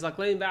my eyes. He's like,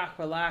 lean back,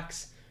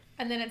 relax.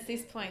 And then it's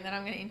this point that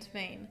I'm going to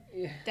intervene.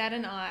 Yeah. Dad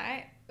and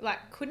I,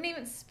 like, couldn't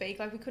even speak.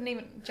 Like, we couldn't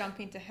even jump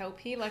in to help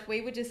here. Like,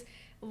 we were just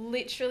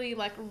literally,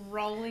 like,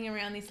 rolling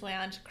around this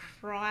lounge,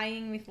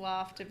 crying with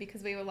laughter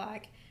because we were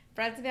like,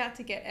 Brad's about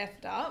to get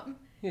effed up.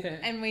 Yeah.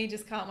 And we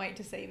just can't wait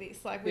to see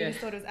this. Like, we just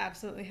thought it was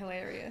absolutely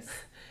hilarious.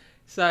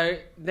 So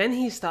then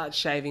he starts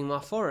shaving my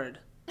forehead.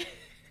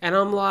 And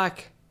I'm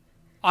like,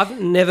 I've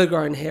never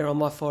grown hair on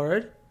my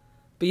forehead.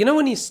 But you know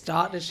when you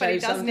start to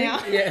shave something?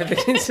 Now. Yeah, it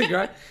begins to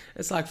grow.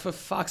 It's like, for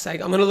fuck's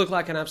sake, I'm going to look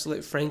like an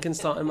absolute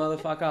Frankenstein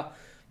motherfucker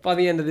by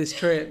the end of this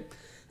trip.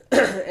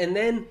 And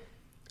then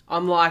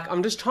I'm like,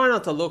 I'm just trying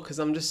not to look because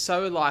I'm just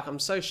so like, I'm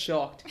so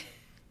shocked.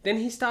 Then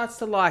he starts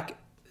to like,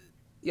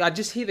 I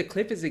just hear the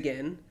clippers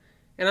again.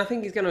 And I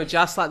think he's going to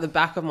adjust like the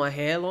back of my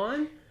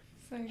hairline.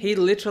 He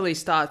literally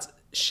starts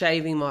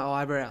shaving my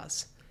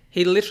eyebrows.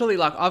 He literally,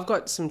 like, I've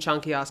got some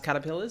chunky ass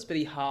caterpillars, but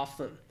he halved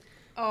them.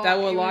 Oh, they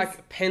were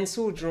like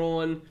pencil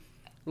drawn,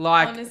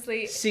 like,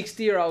 honestly,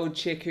 60-year-old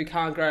chick who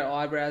can't grow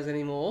eyebrows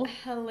anymore.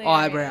 Hilarious.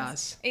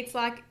 Eyebrows. It's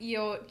like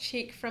your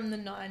chick from the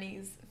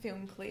 90s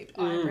film clip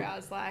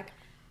eyebrows. Like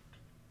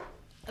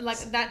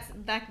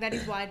that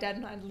is why Dad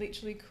and I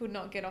literally could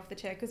not get off the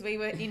chair because we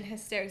were in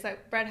hysterics.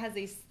 Like, Brad has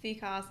these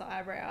thick ass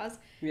eyebrows,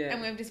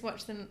 and we've just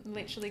watched them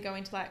literally go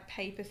into like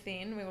paper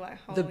thin. We were like,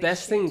 holy The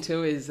best shit. thing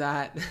too is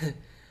that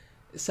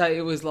so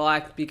it was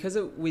like, because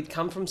we'd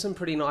come from some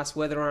pretty nice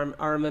weather,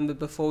 I remember,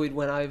 before we'd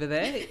went over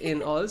there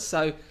in Oz,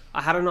 so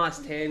I had a nice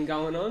tan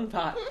going on,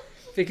 but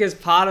because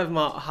part of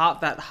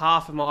that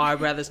half of my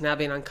eyebrow that's now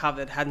been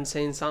uncovered hadn't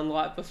seen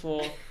sunlight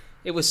before,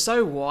 it was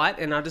so white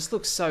and I just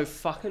looked so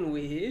fucking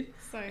weird.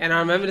 And I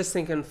remember just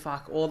thinking,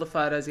 fuck, all the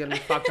photos are going to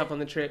be fucked up on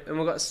the trip. And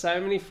we've got so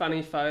many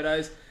funny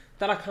photos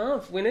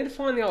that we need to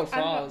find the old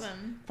files. I've got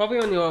them. Probably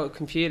on your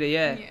computer,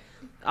 yeah.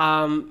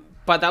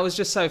 But that was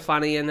just so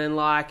funny. And then,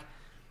 like,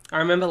 I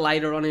remember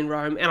later on in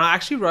Rome, and I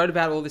actually wrote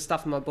about all this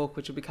stuff in my book,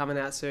 which will be coming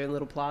out soon,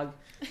 little plug.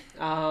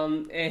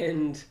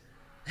 And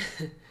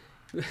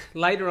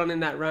later on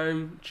in that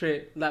Rome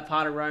trip, that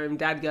part of Rome,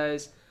 Dad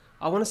goes,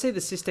 I want to see the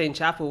Sistine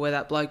Chapel where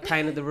that bloke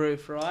painted the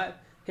roof, right?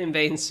 Him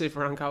being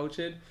super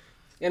uncultured.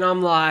 And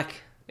I'm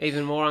like,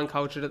 even more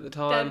uncultured at the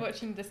time. Dad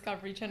watching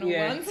Discovery Channel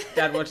once.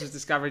 Dad watches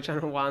Discovery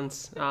Channel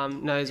once,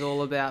 knows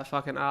all about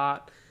fucking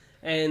art.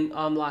 And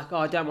I'm like,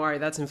 oh, don't worry,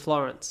 that's in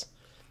Florence.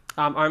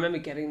 I remember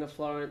getting to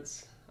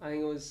Florence, I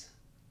think it was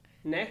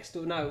next,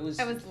 or no, it was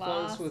Florence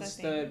last, was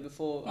third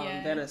before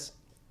Yeah. Venice,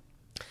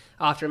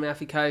 after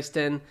Amalfi Coast.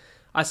 And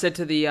I said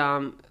to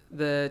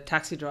the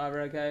taxi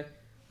driver, I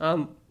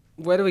go,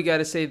 where do we go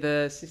to see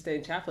the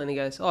Sistine Chapel? And he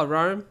goes, oh,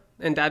 Rome.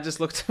 And Dad just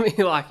looked at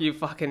me like, you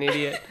fucking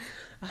idiot.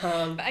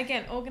 But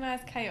again,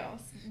 organised chaos.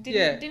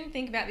 Didn't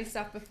think about this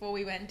stuff before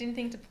we went. Didn't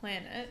think to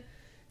plan it.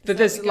 But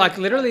there's like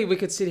literally we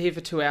could sit here for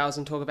 2 hours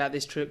and talk about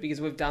this trip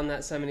because we've done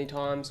that so many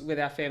times with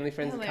our family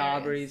friends at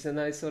Carberry's and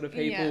those sort of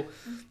people.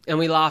 Yeah. And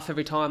we laugh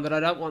every time, but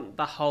I don't want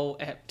the whole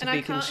ep to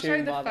be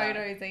consumed by that. And I can't show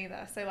the photos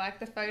either. So like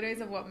the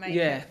photos are what make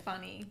it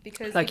funny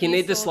because like you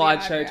need the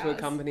slideshow to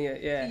accompany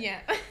it. Yeah. Yeah.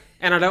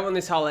 And I don't want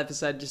this whole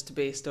episode just to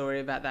be a story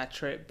about that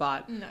trip,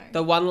 but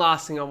the one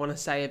last thing I want to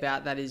say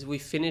about that is we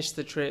finished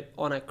the trip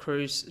on a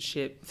cruise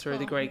ship through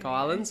the Greek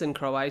islands in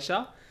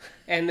Croatia.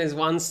 And there's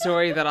one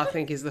story that I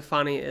think is the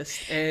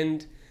funniest.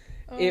 And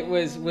it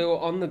was, we were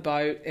on the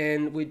boat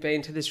and we'd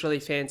been to this really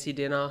fancy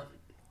dinner,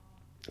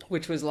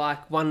 which was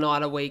like one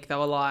night a week. They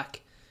were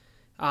like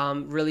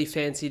really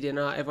fancy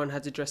dinner. Everyone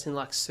had to dress in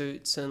like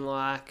suits and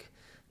like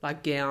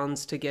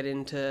gowns to get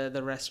into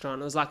the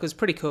restaurant. It was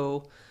pretty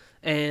cool.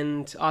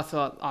 And I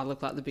thought I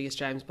looked like the biggest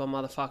James Bond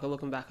motherfucker.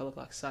 Looking back, I look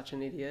like such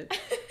an idiot.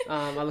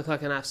 I look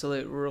like an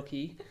absolute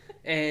rookie.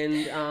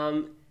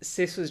 And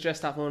Sis was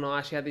dressed up all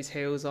nice. She had these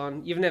heels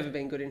on. You've never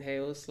been good in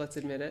heels, let's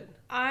admit it.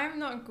 I'm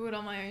not good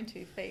on my own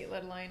 2 feet,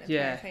 let alone a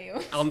Yeah, pair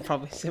of heels. I'm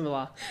probably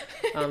similar.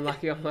 I'm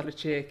lucky I'm not a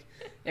chick.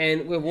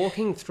 And we're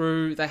walking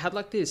through, they had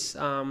like this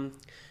kind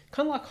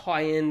of like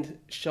high-end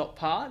shop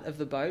part of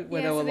the boat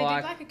where yeah, they were so they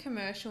like... did like a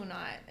commercial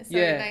night. So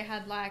Yeah. they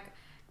had like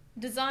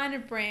designer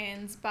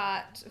brands,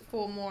 but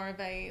for more of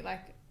a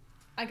like,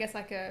 I guess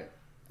like a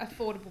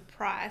affordable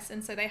price.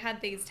 And so they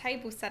had these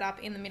tables set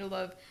up in the middle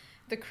of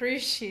the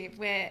cruise ship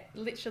where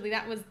literally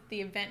that was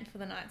the event for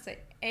the night. So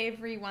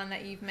everyone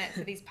that you've met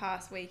for this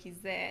past week is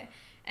there.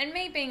 And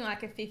me being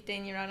like a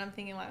 15-year-old, I'm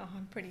thinking like, oh,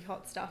 I'm pretty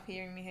hot stuff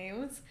here in my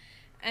heels.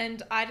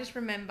 And I just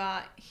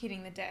remember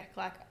hitting the deck.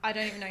 Like, I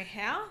don't even know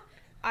how.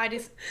 I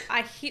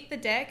hit the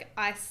deck.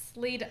 I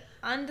slid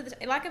under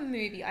like a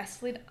movie. I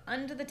slid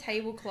under the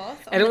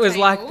tablecloth. And it was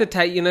like the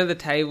the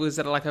tables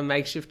that are like a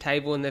makeshift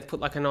table, and they've put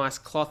like a nice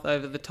cloth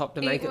over the top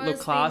to make it look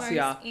classier. It was the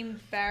most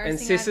embarrassing. And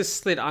Sister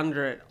slid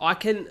under it.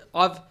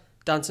 I've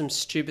done some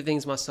stupid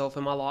things myself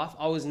in my life.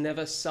 I was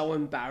never so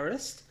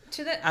embarrassed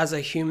as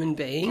a human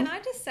being. Can I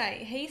just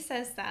say, he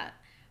says that,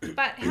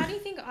 but how do you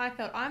think I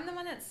felt? I'm the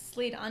one that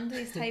slid under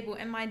this table,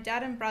 and my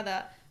dad and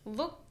brother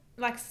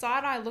like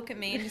side-eye look at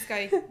me and just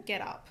go,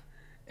 get up.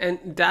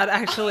 And Dad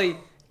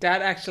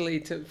actually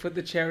to put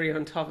the cherry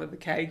on top of the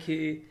cake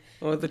here,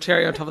 or the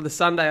cherry on top of the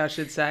sundae, I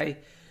should say,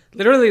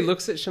 literally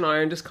looks at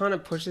Shania and just kind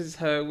of pushes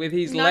her with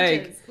his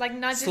leg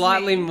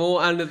slightly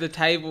more under the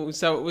table,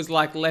 so it was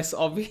like less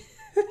obvious.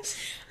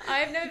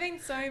 I've never been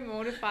so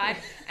mortified.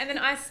 And then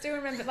I still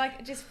remember,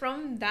 like, just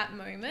from that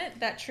moment,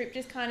 that trip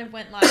just kind of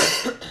went like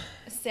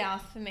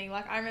south for me.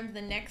 Like, I remember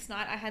the next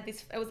night I had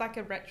this, it was like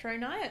a retro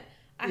night.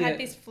 I had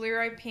this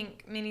fluoro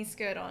pink mini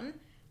skirt on.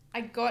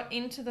 I got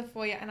into the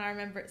foyer and I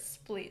remember it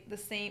split, the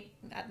seam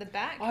at the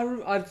back.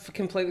 I'd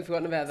completely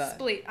forgotten about that.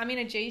 Split. I'm in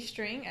a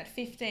G-string at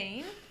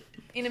 15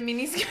 in a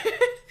mini skirt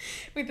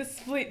with a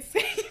split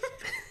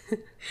seam.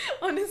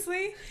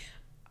 Honestly,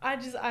 I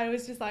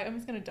was just like, I'm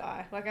just going to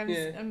die. Like, I'm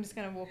just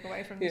going to walk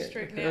away from this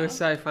trip now. It was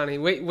so funny.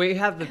 We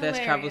have the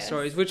best travel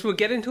stories, which we'll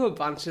get into a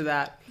bunch of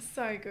that.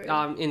 So good.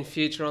 In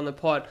future on the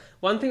pod.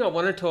 One thing I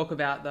want to talk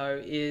about, though,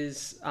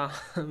 is...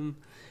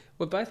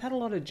 we both had a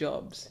lot of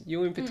jobs,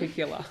 you in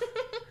particular.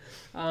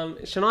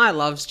 Shania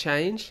loves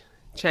change.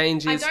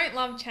 Change is... I don't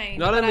love change.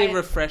 Not only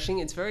refreshing,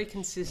 it's very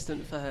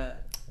consistent for her.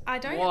 I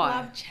don't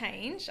love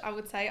change, I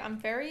would say. I'm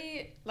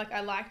very... Like, I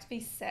like to be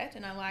set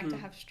and I like to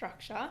have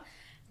structure.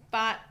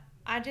 But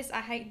I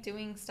hate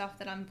doing stuff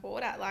that I'm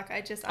bored at. Like,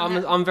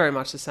 I'm very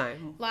much the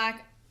same. Like,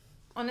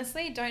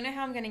 honestly, don't know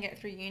how I'm going to get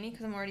through uni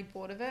because I'm already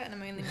bored of it and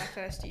I'm only in my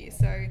first year.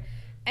 So...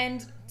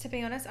 And to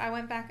be honest, I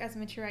went back as a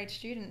mature age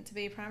student to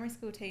be a primary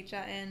school teacher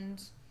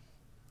and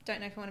don't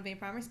know if I want to be a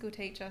primary school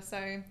teacher.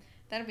 So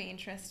that'll be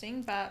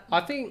interesting. But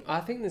I think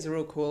there's a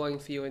real calling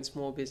for you in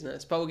small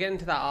business, but we'll get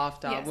into that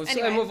after. Yes.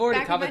 And we've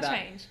already covered that.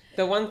 Change.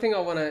 The one thing I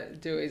want to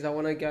do is I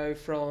want to go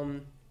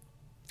from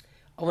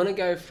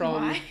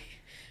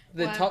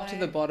the top to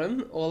the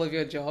bottom, all of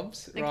your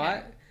jobs,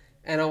 right?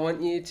 And I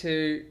want you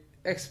to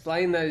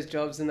explain those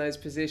jobs and those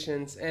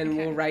positions, and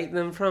we'll rate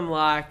them from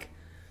like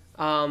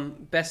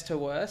best to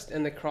worst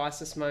and the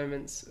crisis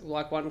moments,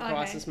 like one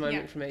crisis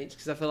moment from each,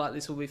 because I feel like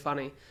this will be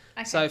funny.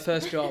 Okay. So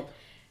first job.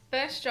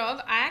 First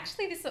job,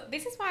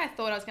 this is why I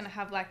thought I was going to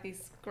have like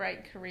this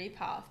great career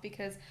path,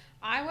 because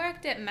I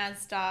worked at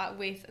Mazda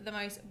with the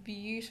most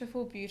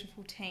beautiful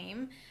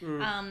team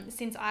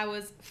since I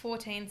was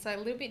 14, so a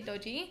little bit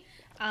dodgy,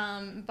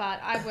 but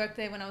I worked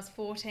there when I was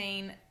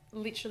 14,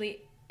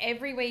 literally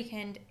every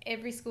weekend,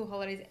 every school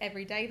holidays,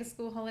 every day the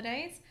school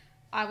holidays.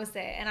 I was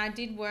there, and I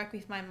did work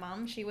with my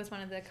mum. She was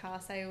one of the car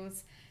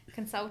sales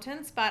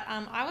consultants, but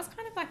I was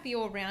kind of like the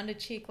all-rounder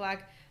chick.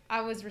 Like,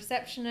 I was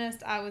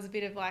receptionist, I was a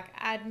bit of like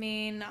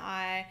admin,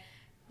 I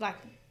like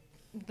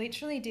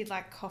literally did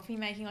like coffee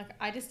making, like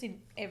I just did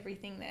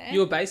everything there.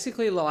 You were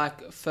basically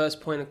like first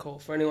point of call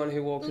for anyone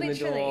who walked in the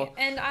door.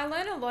 And I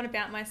learned a lot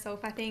about myself,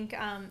 I think,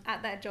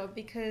 at that job,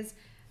 because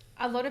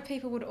a lot of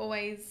people would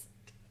always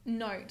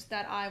note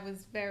that I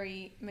was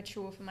very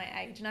mature for my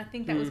age, and I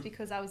think that was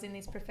because I was in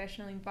this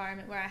professional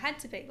environment where I had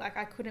to be. Like,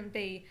 I couldn't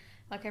be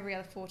like every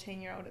other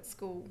 14-year-old at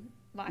school.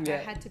 Like, I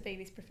had to be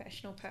this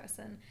professional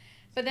person.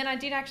 But then I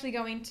did actually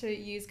go into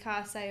used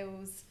car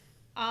sales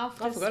after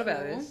school. I forgot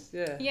about this.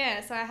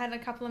 Yeah, so I had a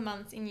couple of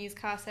months in used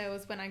car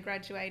sales when I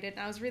graduated,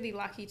 and I was really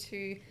lucky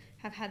to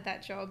have had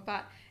that job,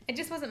 but it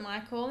just wasn't my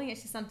calling.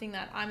 It's just something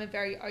that I'm a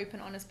very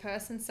open, honest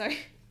person, so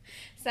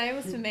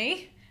sales for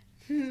me,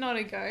 not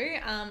a go.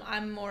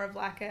 I'm more of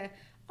like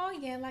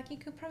like you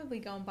could probably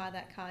go and buy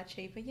that car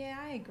cheaper. Yeah,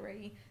 I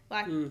agree.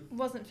 Like,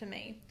 wasn't for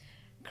me.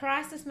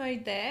 Crisis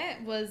mode there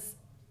was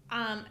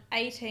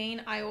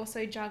 18. I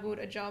also juggled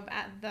a job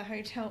at the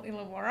Hotel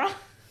Illawarra.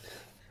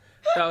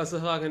 That was a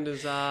fucking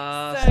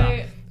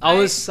disaster.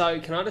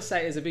 Can I just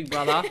say, as a big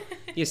brother,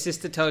 your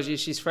sister tells you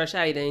she's fresh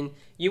 18.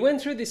 You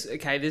went through this,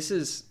 okay, this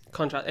is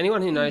contrast.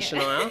 Anyone who knows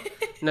Shania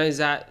knows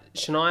that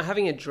Shania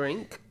having a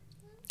drink,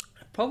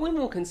 probably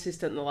more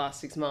consistent in the last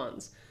 6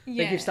 months,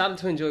 Yeah. Like you've started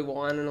to enjoy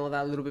wine and all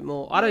that a little bit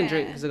more. I don't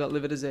drink Yeah. because I got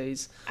liver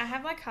disease. I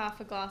have like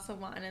half a glass of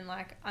wine and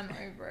like I'm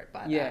over it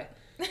by Yeah.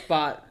 that.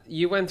 But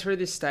you went through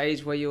this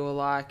stage where you were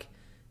like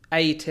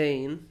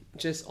 18,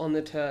 just on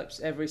the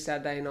terps every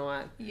Saturday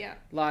night. Yeah.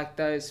 Like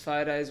those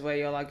photos where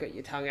you're like got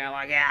your tongue out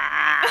like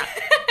ah,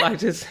 like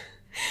just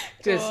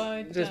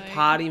don't.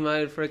 party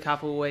mode for a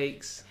couple of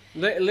weeks.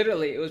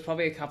 Literally, it was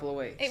probably a couple of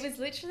weeks. It was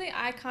literally,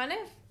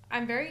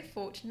 I'm very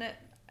fortunate.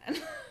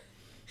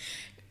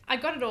 I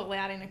got it all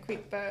out in a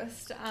quick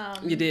burst.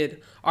 You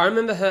did. I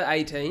remember her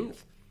 18th.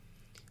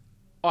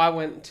 I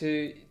went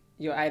to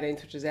your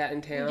 18th, which was out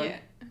in town. Yeah.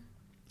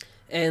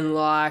 And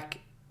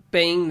like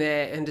being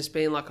there and just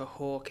being like a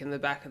hawk in the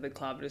back of the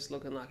club, just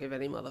looking like if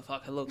any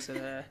motherfucker looks at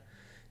her.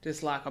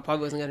 Just like, I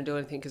probably wasn't going to do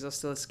anything because I was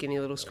still a skinny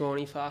little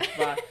scrawny fuck.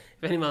 But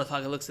if any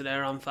motherfucker looks at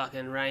her, I'm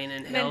fucking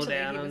raining hell Mentally,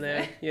 down he on was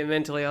there. there. Yeah,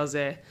 mentally I was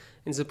there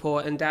in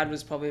support. And Dad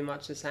was probably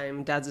much the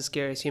same. Dad's the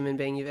scariest human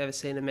being you've ever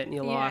seen or met in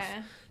your life.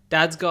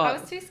 Dad's got... I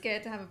was too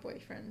scared to have a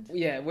boyfriend.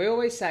 Yeah, we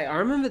always say... I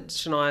remember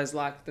Shania's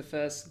like the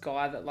first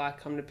guy that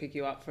like come to pick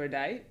you up for a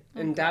date.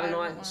 And Dad and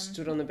I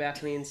stood on the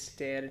balcony and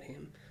stared at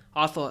him.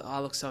 I thought, I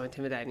look so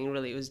intimidating.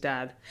 Really, it was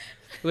Dad.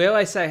 We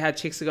always say how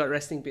chicks have got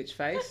resting bitch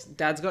face.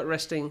 Dad's got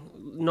resting...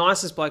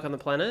 Nicest bloke on the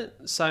planet.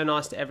 So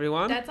nice to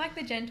everyone. Dad's like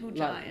the gentle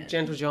giant. Like,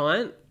 gentle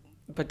giant.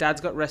 But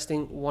Dad's got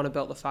resting, want to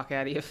belt the fuck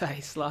out of your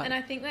face. Like, And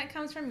I think that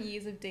comes from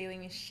years of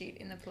dealing with shit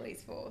in the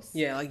police force.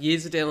 yeah, like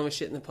years of dealing with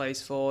shit in the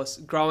police force.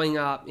 Growing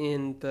up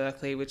in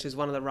Berkeley, which is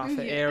one of the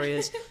rougher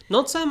areas.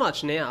 Not so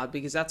much now,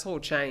 because that's all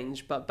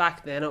changed. But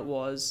back then it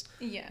was.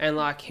 Yeah. And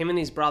like him and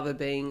his brother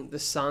being the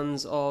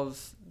sons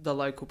of the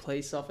local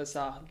police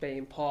officer,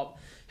 being Pop,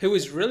 who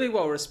was really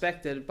well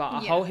respected, but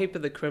a whole heap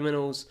of the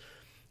criminals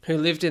who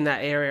lived in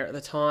that area at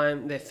the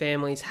time, their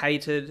families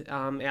hated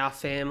our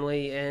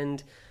family,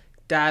 and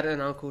Dad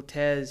and Uncle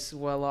Tez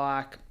were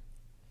like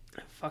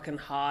fucking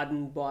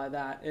hardened by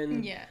that,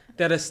 and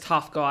they're just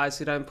tough guys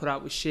who don't put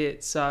up with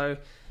shit. So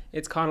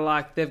it's kind of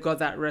like they've got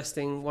that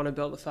resting, want to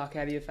belt the fuck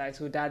out of your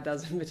face, or Dad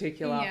does in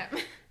particular,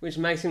 which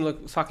makes him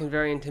look fucking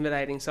very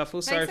intimidating. So I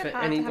feel sorry for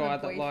any guy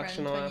that likes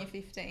Shania. When you're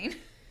 15.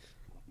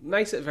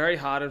 Makes it very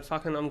hard, and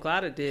fucking I'm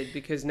glad it did,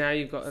 because now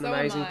you've got an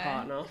amazing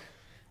partner.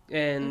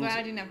 And I'm glad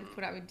I didn't have to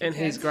put up with dickheads. And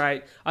he's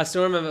great. I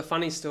still remember a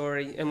funny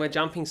story, and we're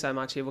jumping so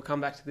much here, we'll come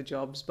back to the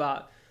jobs,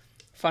 but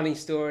funny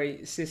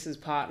story, Sis's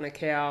partner,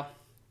 Cow.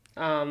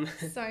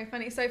 So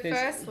funny. So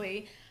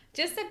firstly,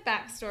 just a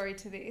backstory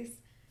to this.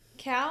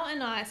 Cal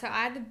and I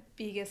had the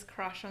biggest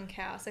crush on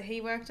Cal. So he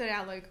worked at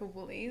our local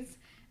Woolies,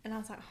 and I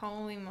was like,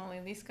 holy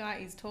moly, this guy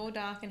is tall,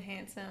 dark and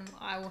handsome.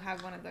 I will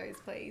have one of those,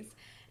 please.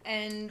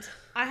 And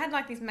I had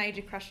like this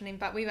major crush on him,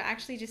 but we were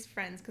actually just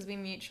friends because we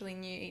mutually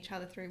knew each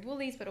other through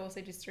Woolies, but also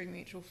just through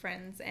mutual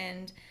friends.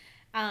 And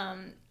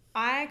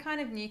I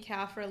kind of knew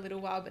Cal for a little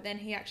while, but then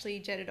he actually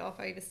jetted off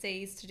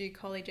overseas to do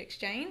college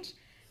exchange.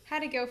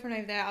 Had a girlfriend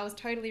over there. I was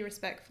totally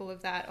respectful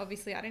of that.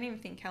 Obviously, I don't even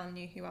think Cal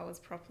knew who I was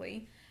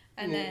properly.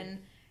 And then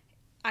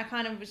I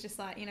kind of was just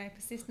like,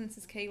 persistence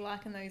is key,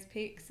 liking those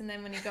pics. And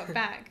then when he got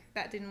back,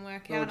 that didn't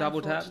work out,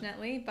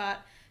 unfortunately. But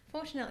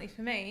fortunately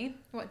for me,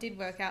 what did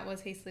work out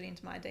was he slid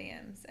into my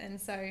DMs.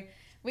 And so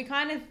we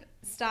kind of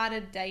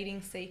started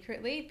dating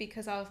secretly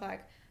because I was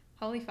like,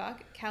 holy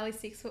fuck, Callie's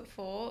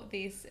 6'4",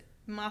 this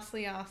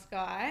muscly ass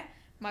guy.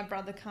 My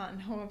brother can't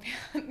know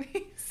about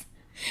this.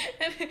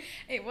 And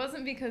it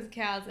wasn't because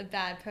Cal's a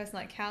bad person.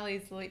 Like, Cal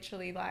is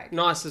literally like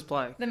nicest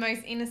bloke, the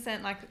most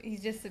innocent. Like,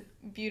 he's just a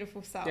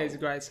beautiful soul. Yeah, he's a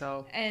great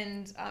soul.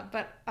 And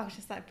but I was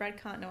just like,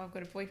 Brad can't know I've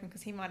got a boyfriend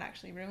because he might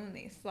actually ruin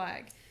this.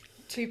 Like,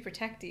 too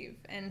protective.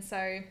 And so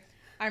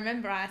I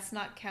remember I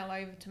snuck Cal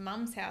over to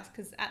Mum's house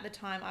because at the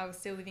time I was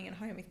still living at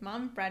home with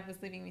Mum. Brad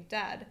was living with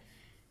Dad,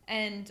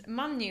 and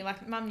Mum knew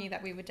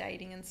that we were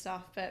dating and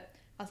stuff. But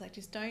I was like,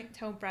 just don't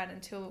tell Brad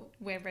until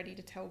we're ready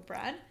to tell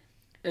Brad.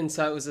 And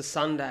so it was a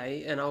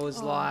Sunday, and I was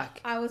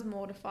I was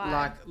mortified.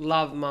 Like,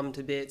 love Mum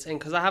to bits. And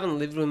because I haven't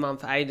lived with Mum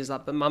for ages,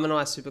 but Mum and I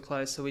are super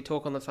close, so we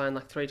talk on the phone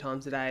like 3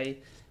 times a day.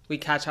 We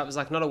catch up. It's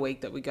like not a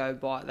week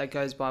that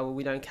goes by where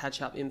we don't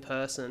catch up in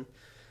person.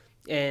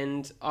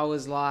 And I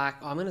was like,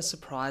 I'm going to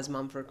surprise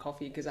Mum for a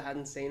coffee because I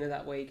hadn't seen her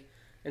that week.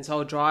 And so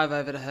I'll drive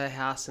over to her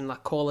house and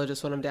like call her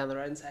just when I'm down the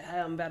road and say,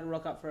 hey, I'm about to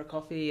rock up for a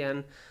coffee.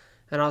 And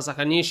I was like,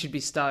 I knew she'd be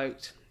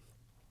stoked.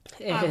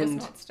 And, I was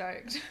not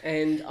stoked.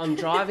 And I'm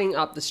driving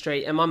up the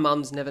street, and my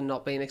mum's never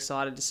not been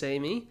excited to see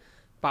me.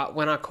 But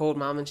when I called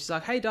Mum and she's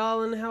like, hey,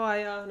 darling, how are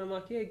you? And I'm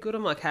like, yeah, good.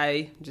 I'm like,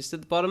 hey, just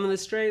at the bottom of the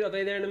street. I'll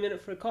be there in a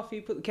minute for a coffee.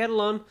 Put the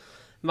kettle on.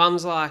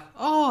 Mum's like,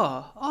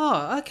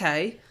 oh,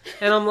 okay.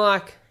 And I'm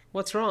like,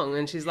 what's wrong?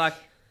 And she's like,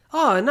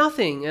 oh,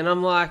 nothing. And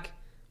I'm like,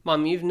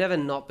 Mum, you've never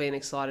not been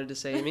excited to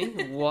see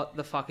me. What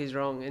the fuck is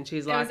wrong? And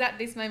she's like... It was at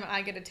this moment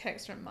I get a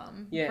text from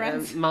Mum. Yeah,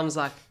 and Mum's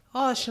like,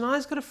 oh,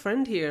 Shania's got a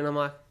friend here. And I'm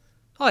like,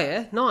 oh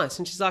yeah, nice.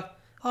 And she's like,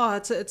 oh,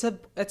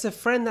 it's a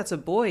friend that's a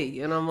boy.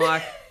 And I'm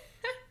like,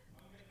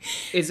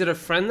 is it a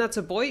friend that's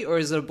a boy or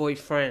is it a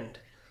boyfriend?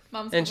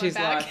 Mum's and she's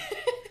back. like,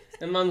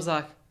 and Mum's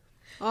like,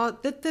 oh,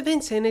 they've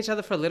been seeing each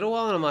other for a little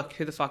while. And I'm like,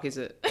 who the fuck is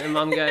it? And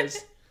Mum goes,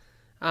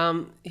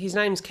 His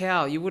name's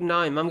Cal. You wouldn't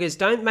know him. Mum goes,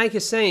 don't make a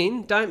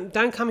scene.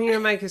 Don't come here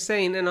and make a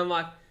scene. And I'm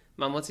like,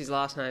 Mum, what's his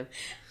last name?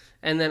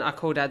 And then I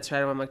call Dad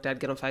straight away. I'm like, Dad,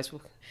 get on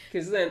Facebook.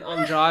 Because then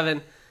I'm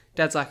driving.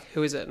 Dad's like,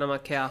 who is it? And I'm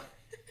like, Cal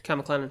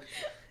McLennan.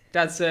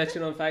 Dad's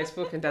searching on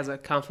Facebook and Dad's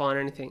like, can't find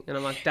anything. And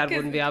I'm like, Dad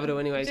wouldn't be able to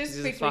anyways because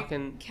he's a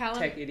fucking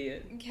tech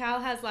idiot. Cal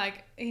has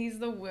like, he's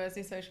the worst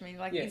with social media.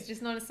 Like, he's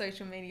just not a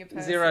social media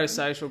person. Zero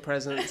social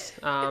presence.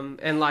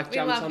 And like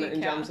jumps on it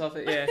and jumps off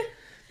it. Yeah.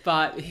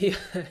 But he,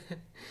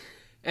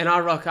 and I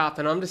rock up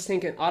and I'm just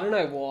thinking, I don't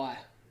know why,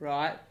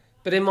 right?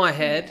 But in my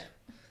head,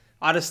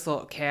 I just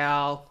thought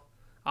Cal,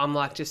 I'm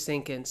like just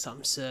thinking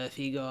some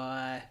surfy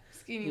guy.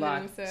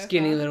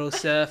 Skinny little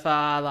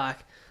surfer, like,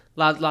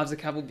 loves a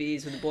couple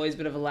beers with the boys,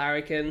 bit of a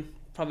larrikin.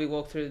 Probably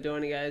walk through the door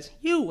and he goes,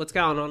 "You, what's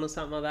going on?" or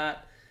something like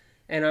that.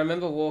 And I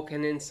remember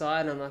walking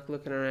inside and I'm like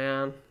looking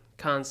around,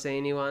 can't see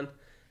anyone.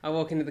 I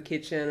walk into the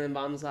kitchen and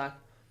Mum's like,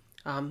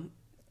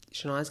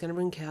 Shania's going to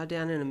bring Cal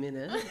down in a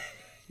minute.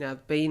 Now,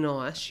 be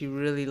nice. She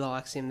really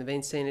likes him. They've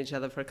been seeing each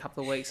other for a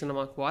couple of weeks. And I'm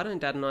like, why don't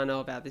Dad and I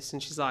know about this?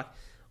 And she's like,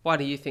 why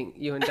do you think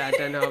you and Dad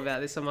don't know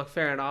about this? I'm like,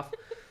 fair enough.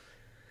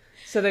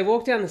 So they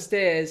walk down the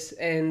stairs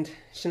and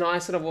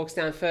Shania sort of walks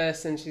down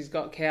first and she's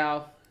got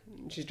Cal,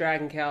 she's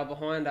dragging Cal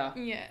behind her.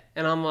 Yeah.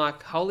 And I'm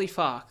like, holy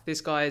fuck,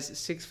 this guy is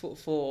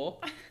 6'4",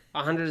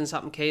 100 and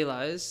something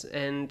kilos.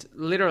 And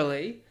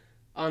literally,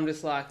 I'm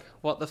just like,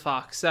 what the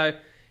fuck? So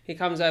he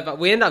comes over.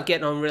 We end up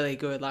getting on really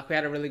good. Like, we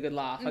had a really good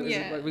laugh.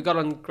 Like, we got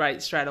on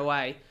great straight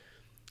away.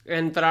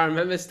 But I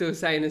remember still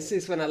saying to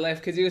Sis when I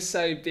left because he was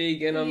so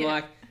big. And I'm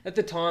like, at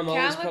the time,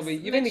 I was probably...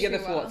 You've been together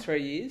for, what,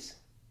 3 years?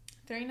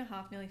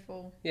 3.5, nearly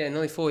 4. Yeah,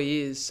 nearly 4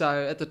 years.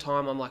 So at the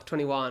time, I'm like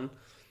 21.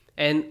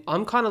 And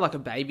I'm kind of like a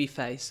baby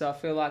face. So I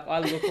feel like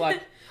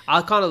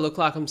I kind of look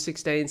like I'm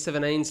 16,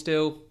 17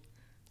 still.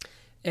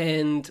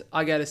 And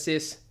I go to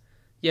Sis,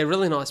 yeah,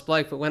 really nice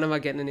bloke, but when am I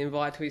getting an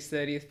invite to his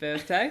 30th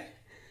birthday?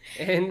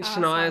 And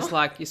Shania's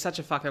like, you're such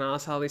a fucking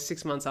asshole. He's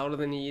 6 months older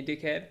than you, you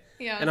dickhead.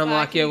 Yeah, and I'm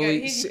like, yeah, well,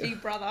 he's your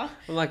big brother.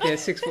 I'm like, yeah,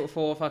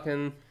 6'4",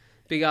 fucking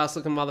big ass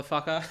looking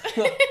motherfucker.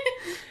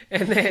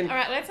 And then, all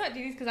right, let's not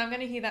do this because I'm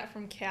going to hear that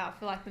from Cal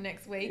for like the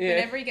next week. Yeah.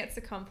 Whenever he gets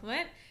a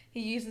compliment,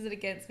 he uses it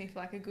against me for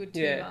like a good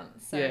 2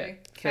 months. So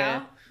Cal,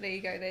 fair. There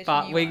you go. There's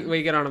but your new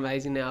we get on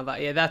amazing now.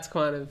 But yeah, that's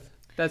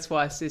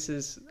why Sis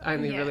has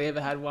only really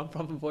ever had one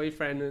proper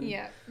boyfriend. And,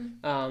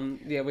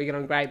 we get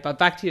on great. But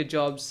back to your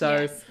job.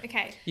 So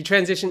okay. You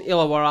transitioned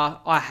Illawarra.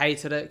 I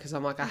hated it because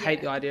I'm like, I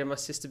hate the idea of my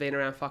sister being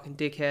around fucking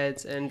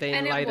dickheads and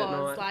being late at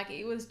night.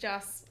 It was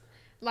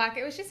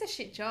just a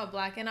shit job.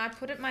 Like, and I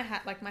put it my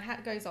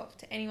hat goes off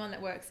to anyone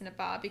that works in a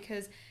bar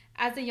because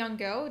as a young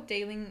girl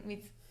dealing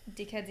with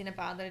dickheads in a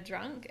bar that are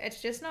drunk,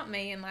 it's just not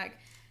me. And like,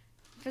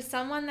 for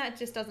someone that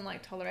just doesn't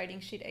like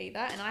tolerating shit either,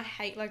 and I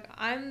hate, like,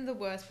 I'm the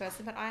worst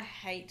person, but I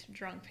hate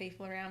drunk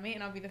people around me,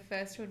 and I'll be the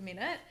first to admit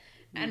it.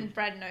 And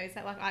Brad knows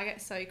that, like, I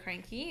get so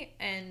cranky,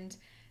 and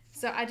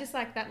so I just,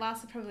 like, that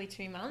lasted probably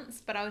 2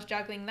 months, but I was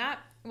juggling that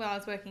while I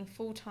was working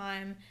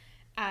full-time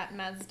at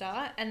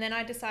Mazda, and then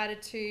I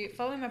decided to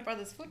follow my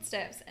brother's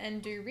footsteps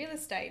and do real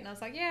estate, and I was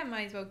like, yeah,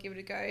 might as well give it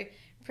a go.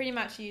 Pretty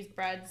much used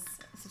Brad's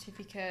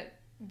certificate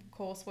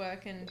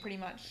coursework and pretty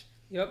much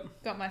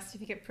got my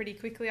certificate pretty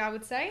quickly, I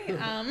would say.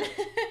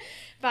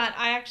 But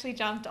I actually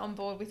jumped on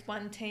board with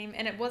one team,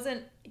 and it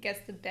wasn't, I guess,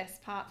 the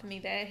best part for me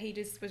there. He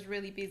just was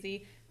really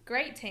busy.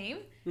 Great team,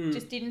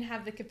 just didn't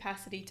have the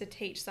capacity to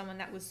teach someone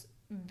that was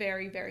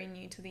very, very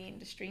new to the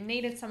industry.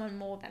 Needed someone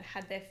more that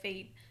had their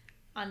feet,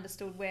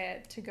 understood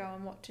where to go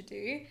and what to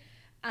do.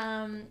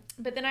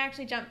 But then I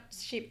actually jumped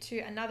ship to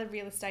another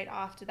real estate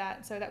after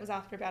that. So that was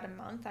after about a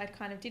month. I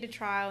kind of did a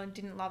trial and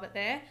didn't love it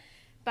there.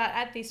 But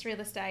at this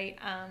real estate,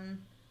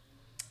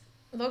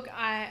 look,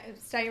 I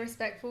stay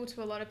respectful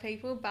to a lot of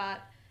people, but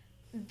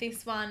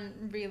this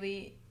one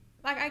really,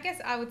 like, I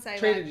guess I would say...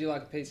 Treated you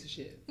like a piece of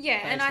shit. Yeah,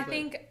 basically. And I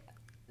think,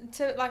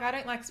 I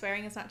don't like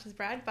swearing as much as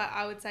Brad, but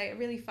I would say it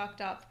really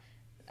fucked up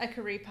a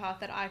career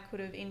path that I could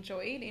have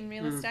enjoyed in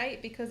real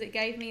estate because it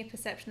gave me a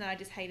perception that I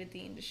just hated the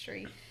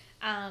industry.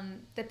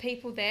 The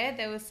people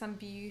there was some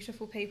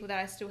beautiful people that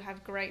I still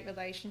have great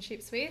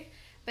relationships with,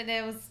 but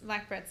there was,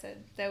 like Brett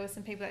said, there was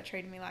some people that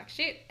treated me like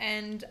shit,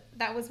 and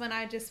that was when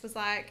I just was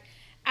like,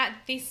 at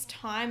this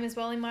time as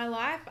well in my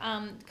life,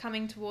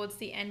 coming towards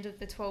the end of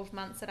the 12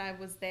 months that I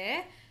was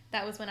there,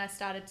 that was when I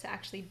started to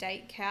actually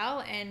date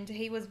Cal, and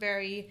he was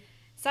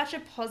such a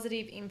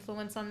positive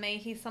influence on me.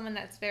 He's someone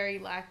that's very,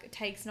 like,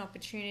 takes an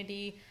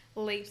opportunity,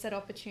 leaps at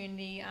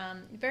opportunity,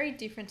 very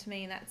different to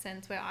me in that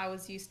sense where I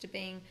was used to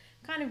being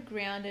kind of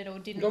grounded or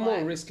didn't You're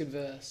more risk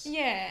adverse.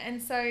 Yeah, and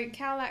so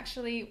Cal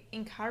actually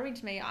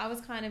encouraged me. I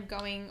was kind of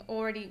going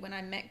already, when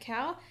I met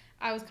Cal,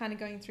 I was kind of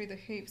going through the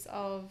hoops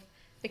of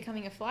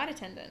becoming a flight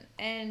attendant.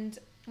 And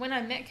when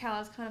I met Cal, I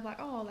was kind of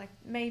like, oh, like,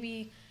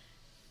 maybe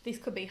this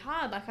could be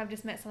hard. Like, I've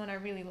just met someone I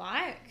really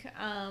like.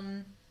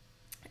 And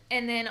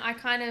then I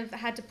kind of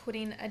had to put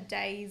in a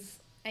day's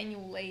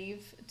annual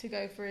leave to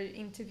go for an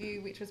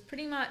interview, which was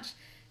pretty much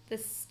the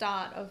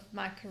start of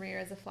my career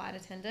as a flight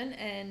attendant.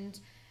 And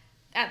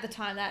at the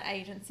time, that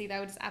agency, they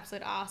were just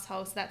absolute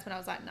assholes. So that's when I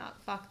was like, nah,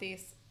 fuck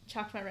this.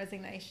 Chucked my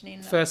resignation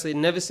in. Firstly,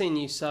 never seen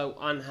you so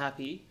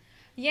unhappy.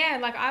 Yeah,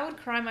 like I would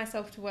cry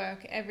myself to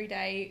work every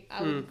day.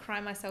 I would cry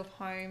myself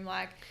home.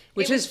 Like,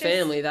 which is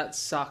family. That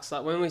sucks.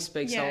 Like when we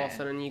speak so Yeah.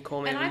 often, and you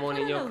call me and in the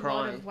morning, you're I put on a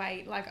crying. lot of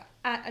weight. Like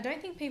I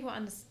don't think people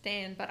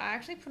understand, but I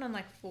actually put on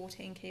like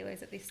 14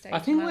 kilos at this stage I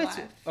think of my life.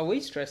 are we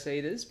stress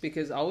eaters?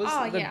 Because I was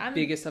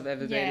biggest I've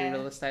ever been in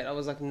real estate. I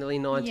was like nearly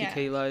 90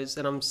 kilos,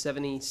 and I'm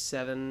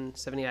 77,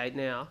 78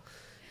 now,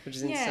 which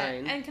is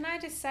insane. And can I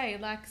just say,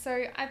 like,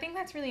 so I think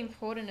that's really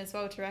important as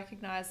well to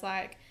recognise,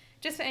 like,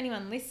 just for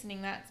anyone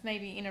listening that's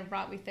maybe in a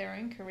rut with their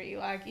own career,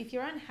 like, if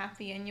you're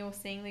unhappy and you're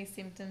seeing these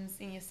symptoms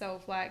in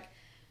yourself, like,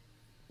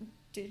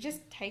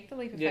 just take the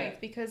leap of faith,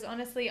 because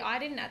honestly, I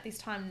didn't at this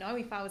time know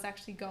if I was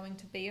actually going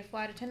to be a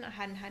flight attendant. I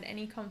hadn't had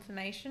any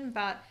confirmation,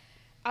 but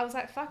I was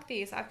like, fuck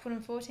this. I put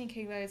on 14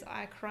 kilos.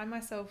 I cry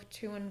myself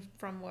to and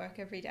from work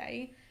every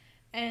day.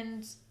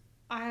 And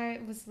I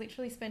was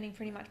literally spending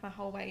pretty much my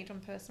whole wage on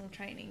personal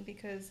training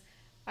because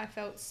I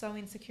felt so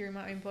insecure in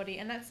my own body.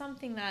 And that's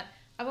something that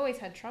I've always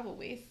had trouble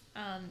with,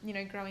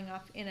 growing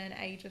up in an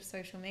age of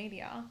social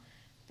media.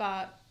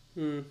 But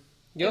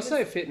you're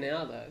so fit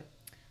now, though.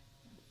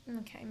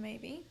 Okay,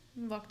 maybe.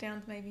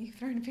 Lockdown's maybe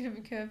thrown a bit of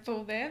a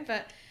curveball there,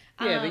 but...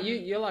 but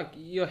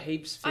you're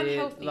heaps fit. I'm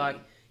healthy. Like,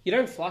 you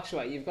don't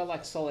fluctuate. You've got,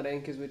 like, solid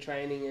anchors with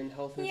training and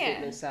health and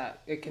fitness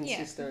that are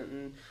consistent. Yeah.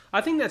 And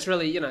I think that's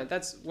really,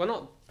 we're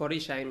not body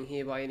shaming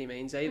here by any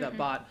means either,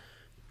 but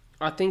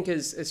I think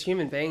as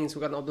human beings,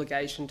 we've got an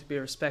obligation to be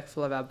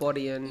respectful of our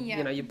body, and,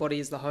 your body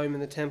is the home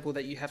and the temple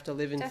that you have to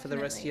live in for the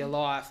rest of your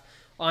life.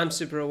 I'm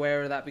super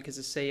aware of that because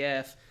of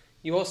CF.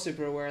 You're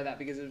super aware of that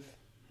because of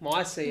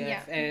my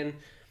CF. And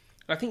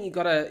I think you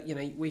gotta,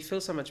 we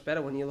feel so much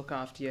better when you look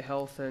after your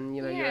health and,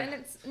 and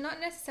it's not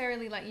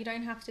necessarily like you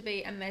don't have to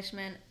be a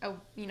measurement,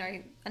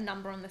 a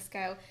number on the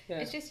scale. Yeah.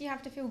 It's just you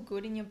have to feel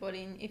good in your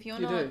body. And if you're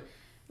not,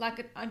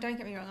 like, don't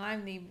get me wrong,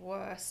 I'm the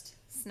worst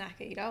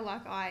snack eater.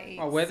 Like, I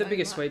eat we're the so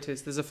biggest much. Sweet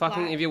tooths. There's a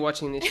fucking, if you're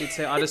watching this, you'd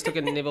say, I just took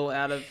a nibble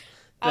out of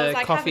the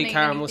coffee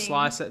caramel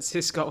slice that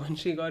Sis got when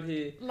she got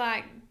here.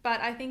 Like, but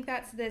I think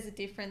there's a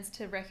difference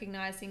to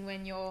recognising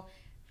when you're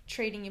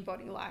treating your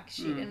body like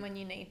shit and when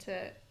you need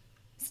to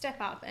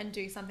step up and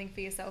do something for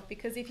yourself,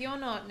 because if you're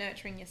not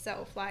nurturing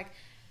yourself, like,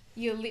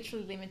 you're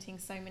literally limiting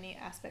so many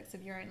aspects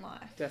of your own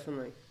life.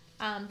 Definitely.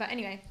 But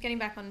anyway, getting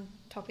back on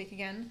topic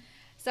again.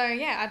 So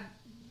I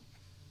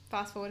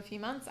fast forward a few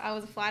months, I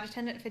was a flight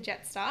attendant for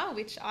Jetstar,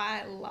 which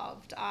I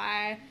loved.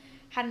 I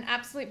had an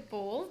absolute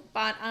ball,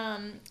 but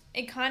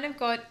it kind of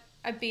got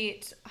a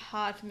bit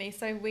hard for me.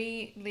 So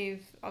we live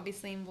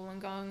obviously in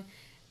Wollongong.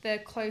 The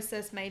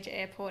closest major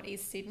airport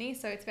is Sydney,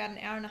 so it's about an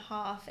hour and a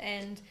half,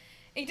 and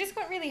it just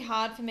got really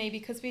hard for me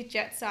because with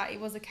Jetstar, it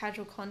was a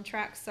casual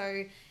contract,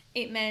 so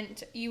it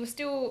meant you were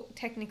still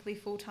technically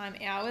full-time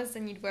hours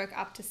and you'd work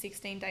up to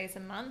 16 days a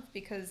month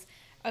because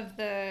of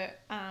the,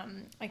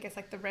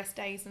 the rest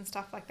days and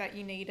stuff like that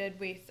you needed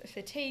with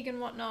fatigue and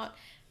whatnot.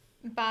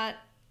 But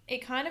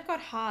it kind of got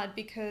hard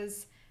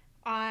because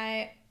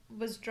I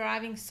was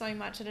driving so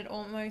much that it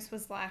almost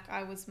was like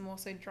I was more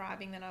so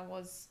driving than I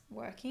was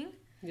working.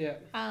 Yeah.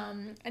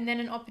 And then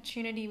an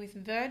opportunity with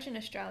Virgin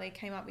Australia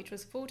came up, which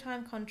was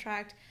full-time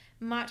contract,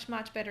 much,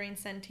 much better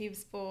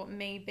incentives for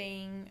me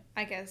being,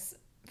 I guess,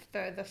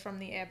 further from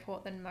the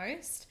airport than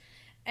most.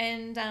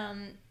 And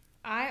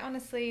I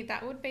honestly,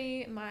 that would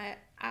be my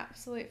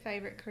absolute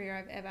favourite career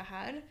I've ever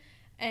had.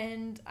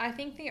 And I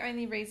think the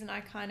only reason I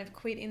kind of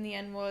quit in the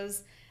end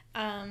was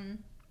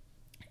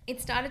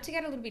it started to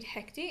get a little bit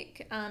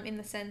hectic in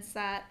the sense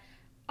that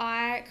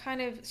I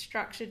kind of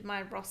structured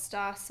my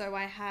roster so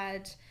I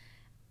had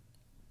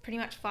pretty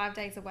much 5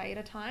 days away at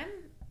a time,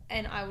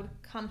 and I would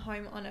come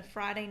home on a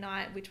Friday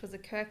night, which was a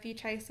curfew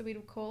chaser, we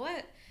would call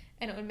it,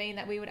 and it would mean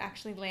that we would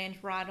actually land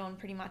right on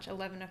pretty much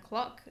 11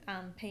 o'clock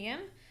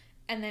p.m,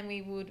 and then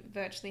we would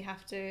virtually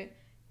have to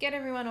get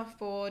everyone off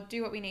board,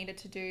 do what we needed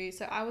to do.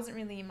 So I wasn't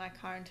really in my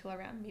car until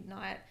around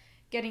midnight,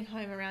 getting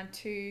home around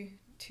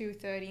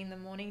 2:30 in the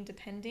morning,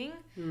 depending.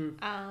 And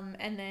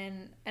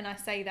I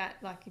say that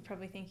like you're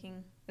probably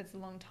thinking that's a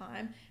long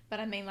time,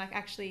 but I mean, like,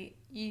 actually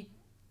you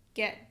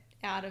get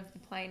out of the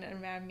plane at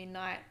around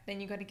midnight,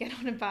 then you got to get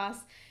on a bus,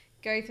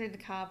 go through the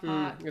car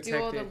park, do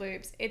all the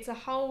loops. It's a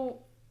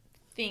whole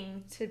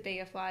thing to be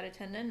a flight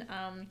attendant.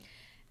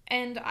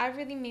 And I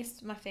really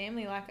missed my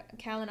family. Like,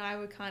 Cal and I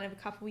were kind of a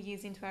couple of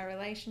years into our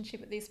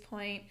relationship at this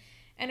point,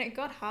 and it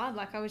got hard.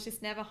 Like, I was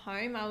just never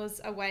home. I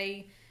was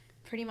away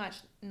pretty much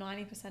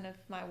 90% of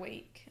my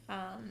week.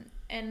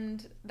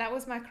 And that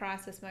was my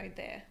crisis mode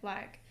there.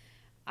 Like,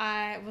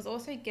 I was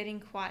also getting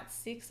quite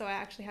sick, so I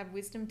actually have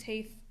wisdom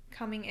teeth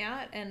coming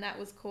out, and that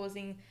was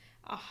causing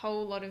a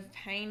whole lot of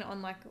pain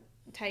on, like,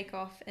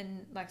 takeoff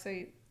and, like,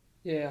 so...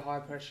 Yeah, high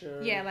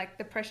pressure. Yeah, like,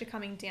 the pressure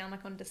coming down,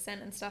 like, on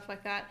descent and stuff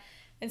like that.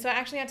 And so I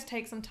actually had to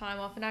take some time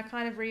off, and I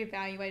kind of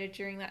reevaluated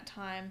during that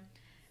time.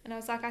 And I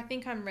was like, I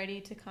think I'm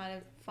ready to kind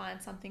of find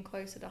something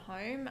closer to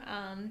home.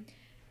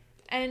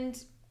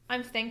 And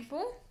I'm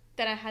thankful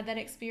that I had that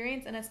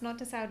experience, and it's not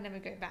to say I would never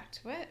go back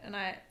to it. And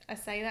I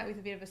say that with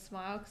a bit of a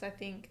smile because I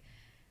think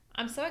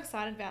I'm so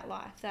excited about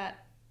life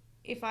that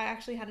if I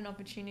actually had an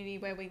opportunity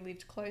where we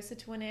lived closer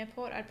to an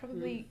airport, I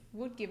probably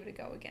would give it a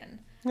go again.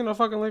 You're not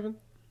fucking leaving.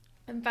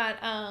 But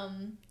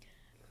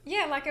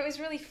yeah, like it was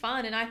really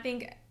fun, and I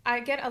think I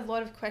get a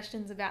lot of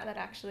questions about that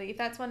actually. If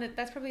that's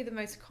that's probably the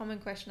most common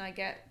question I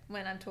get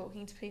when I'm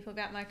talking to people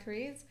about my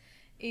careers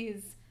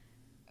is,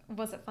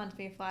 was it fun to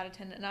be a flight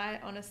attendant? And I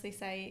honestly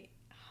say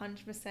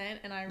 100%,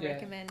 and I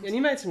recommend. And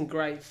you made some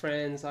great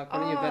friends, like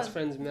one of your best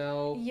friends,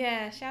 Mel.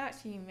 Yeah, shout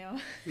out to you, Mel.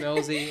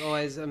 Melzy,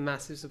 always a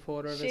massive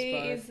supporter of us both. She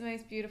is the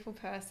most beautiful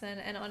person,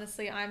 and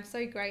honestly, I'm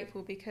so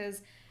grateful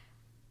because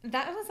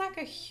that was like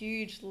a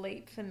huge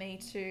leap for me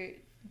to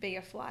be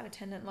a flight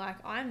attendant. Like,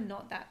 I'm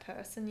not that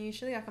person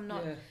usually. Like, I'm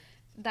not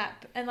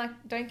that, and like,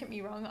 don't get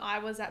me wrong, I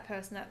was that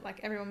person that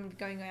like everyone would be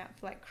going out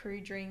for like crew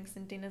drinks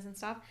and dinners and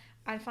stuff.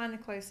 I'd find the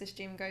closest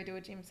gym, go do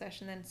a gym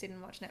session, then sit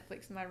and watch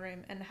Netflix in my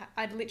room, and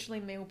I'd literally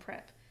meal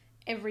prep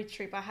every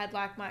trip. I had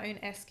like my own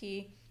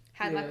esky,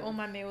 had like all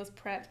my meals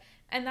prepped,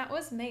 and that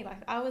was me.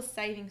 Like, I was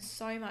saving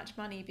so much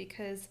money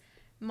because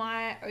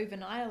my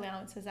overnight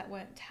allowances that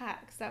weren't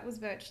taxed, that was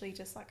virtually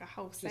just like a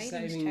whole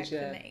savings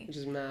check for me. Which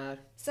is mad.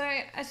 So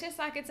it's just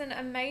like, it's an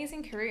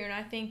amazing career, and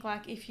I think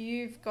like if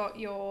you've got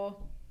your,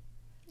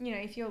 you know,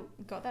 if you've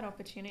got that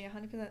opportunity,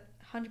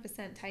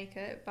 100% take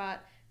it.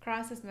 But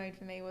crisis mode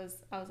for me was,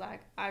 I was like,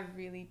 I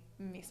really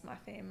miss my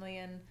family,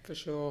 and for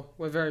sure,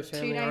 we're very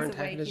family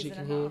orientated, as you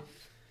can hear.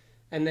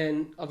 And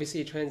then obviously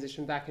you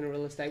transition back into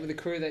real estate with a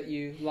crew that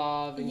you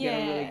love and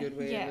get on really good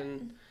with,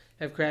 and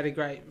have created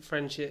great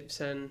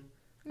friendships. And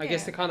I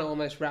guess to kind of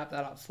almost wrap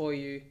that up for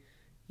you,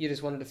 you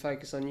just wanted to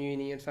focus on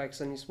uni and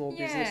focus on your small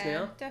business now.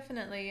 Yeah,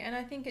 definitely. And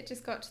I think it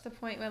just got to the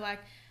point where like,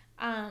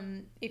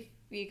 if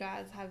you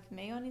guys have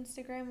me on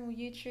Instagram or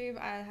YouTube,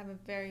 I have a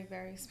very,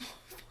 very small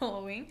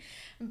following,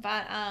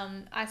 but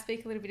I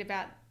speak a little bit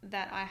about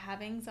that I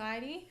have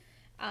anxiety,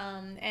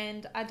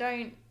 and I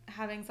don't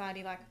have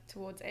anxiety like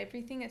towards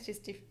everything. It's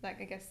just like,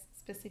 I guess,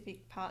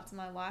 specific parts of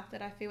my life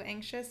that I feel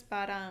anxious.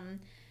 But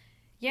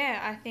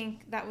yeah, I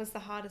think that was the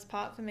hardest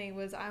part for me,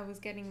 was I was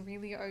getting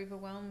really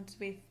overwhelmed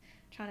with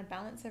trying to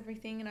balance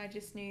everything, and I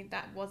just knew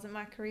that wasn't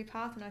my career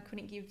path, and I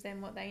couldn't give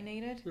them what they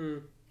needed.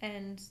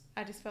 And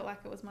I just felt like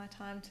it was my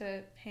time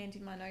to hand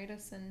in my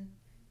notice and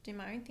do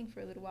my own thing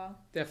for a little while.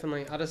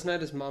 Definitely. I just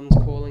noticed Mum's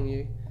calling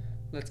you.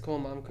 Let's call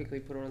Mum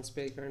quickly, put her on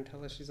speaker and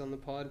tell her she's on the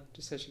pod,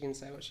 just so she can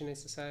say what she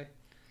needs to say.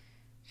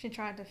 She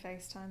tried to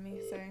FaceTime me,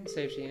 so...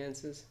 See if she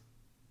answers.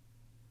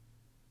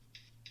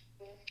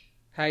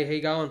 Hey, how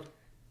you going?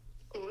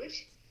 Good.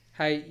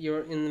 Hey,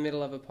 you're in the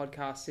middle of a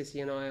podcast.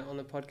 Sissy and I are on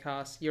the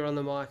podcast. You're on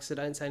the mic, so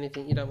don't say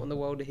anything you don't want the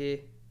world to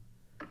hear.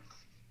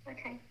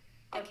 Okay.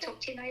 I'll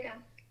talk to you later.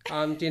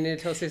 Do you need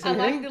to tell Sis I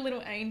anything? like the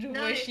little angel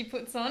voice she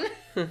puts on.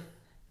 Do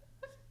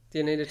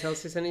you need to tell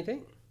Sis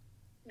anything?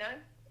 No?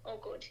 All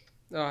good.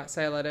 Alright,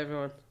 say hello to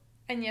everyone.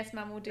 And yes,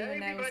 Mum will do your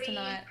nails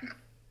tonight.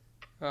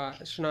 Alright,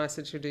 Shania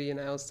said she'll do your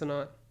nails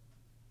tonight.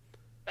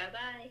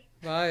 Bye-bye.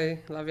 Bye,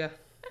 love ya.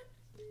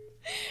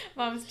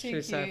 Mum's too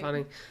cute. She's so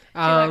funny. She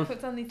like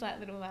puts on these like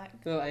little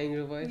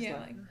angel voice. Yeah,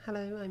 like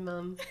hello, my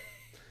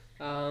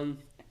mum.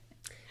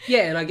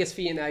 Yeah, and I guess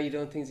for you now, you're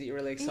doing things that you're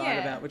really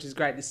excited about, which is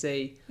great to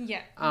see.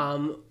 Yeah.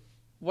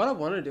 What I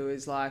want to do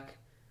is like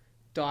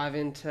dive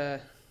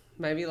into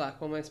maybe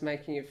like almost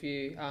making a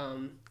few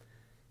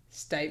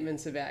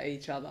statements about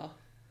each other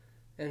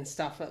and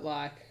stuff that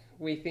like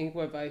we think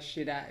we're both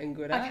shit at and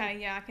good at. Okay,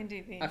 yeah, I can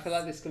do this. I feel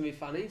like this can be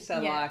funny. So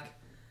like,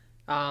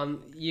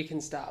 you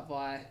can start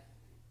by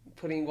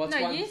putting what's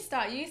one... you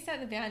start. You set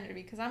the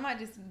boundary, because I might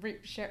just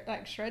rip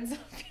shreds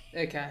off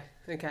you. Okay.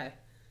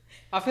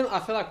 I feel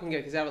like we can go,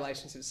 because our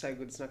relationship's so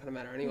good, it's not going to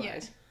matter anyways.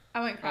 Yeah. I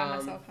won't cry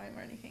myself home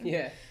or anything.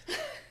 Yeah.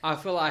 I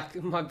feel like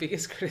my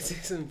biggest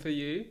criticism for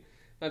you,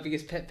 my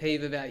biggest pet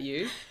peeve about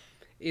you,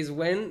 is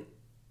when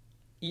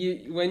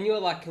you're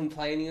like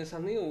complaining or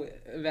something, or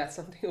about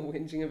something, or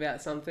whinging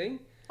about something.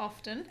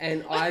 Often.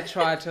 And I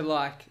try to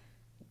like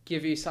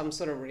give you some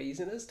sort of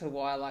reason as to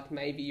why like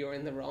maybe you're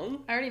in the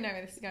wrong. I already know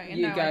where this is going.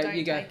 And I don't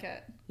take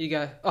it. You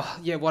go, oh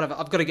yeah, whatever,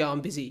 I've got to go,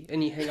 I'm busy.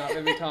 And you hang up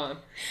every time.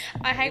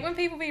 I hate when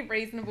people be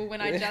reasonable when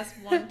I just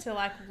want to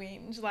like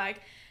whinge.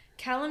 Like,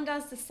 Callum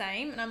does the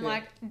same, and I'm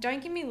like,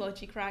 don't give me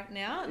logic right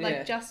now.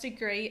 Like, just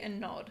agree and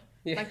nod.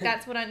 Yeah. Like,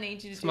 that's what I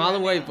need you to smile do.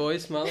 Smile away,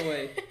 boys, smile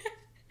away.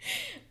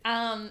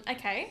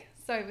 Okay,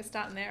 so we're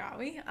starting there, are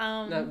we?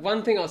 No,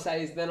 one thing I'll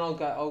say is then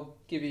I'll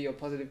give you your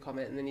positive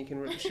comment, and then you can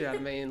rip shit out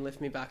of me and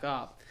lift me back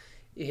up.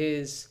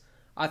 Is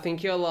I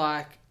think you're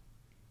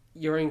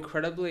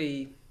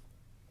incredibly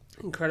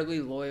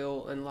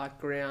loyal and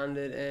like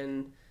grounded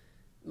and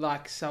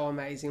like so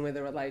amazing with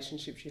the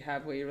relationships you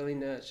have, where you really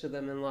nurture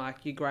them, and like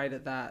you're great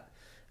at that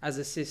as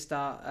a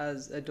sister,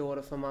 as a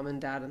daughter for mum and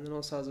dad, and then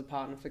also as a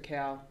partner for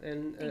Cal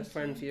and a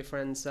friend for your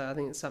friends. So I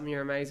think it's something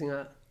you're amazing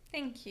at.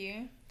 Thank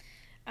you.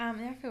 Now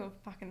I feel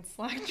fucking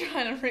slack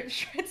trying to rip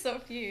shreds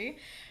off you.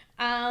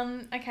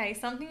 Okay,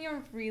 something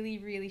you're really,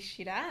 really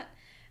shit at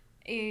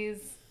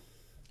is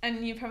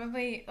And you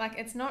probably, like,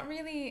 it's not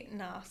really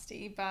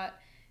nasty, but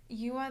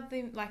you are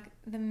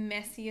the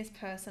messiest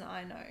person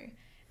I know.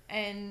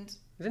 And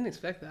I didn't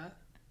expect that.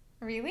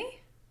 really?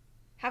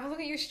 Have a look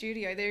at your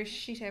studio. There's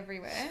shit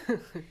everywhere.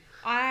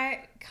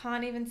 I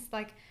can't even,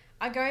 like,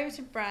 I go over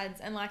to Brad's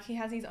and, like, he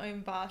has his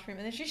own bathroom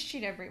and there's just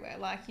shit everywhere.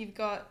 Like, you've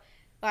got,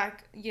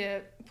 like,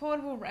 your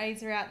portable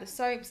razor out, the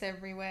soap's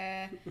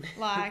everywhere.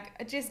 Like,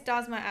 it just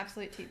does my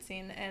absolute tits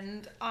in.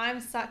 And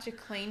I'm such a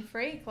clean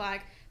freak.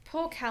 Like,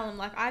 poor Callum,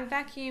 like, I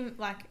vacuum,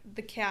 like,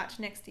 the couch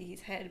next to his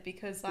head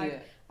because,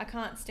 like, I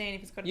can't stand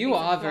if it's got a You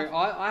are very...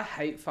 I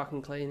hate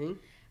fucking cleaning.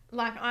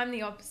 Like, I'm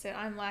the opposite.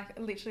 I'm, like,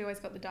 literally always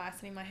got the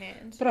Dyson in my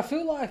hand. But I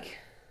feel like...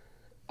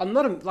 I'm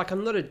not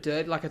a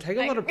dirty... Like, I take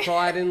a lot of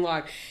pride in,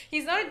 like...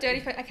 He's not a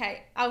dirty person.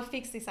 Okay, I'll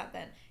fix this up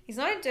then. He's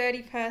not a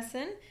dirty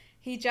person.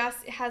 He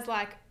just has,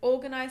 like,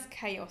 organised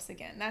chaos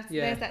again.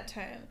 There's that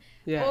term.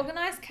 Yeah.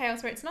 Organised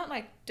chaos where it's not,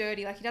 like,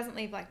 dirty. Like, he doesn't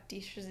leave, like,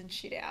 dishes and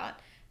shit out.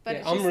 But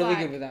it's just I'm really like,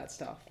 good with that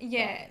stuff.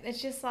 Yeah, but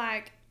it's just,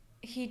 like,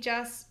 he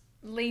just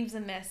leaves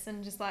a mess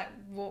and just, like,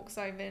 walks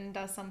over and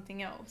does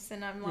something else.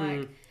 And I'm,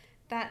 like...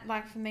 That,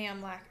 like, for me,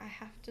 I'm like, I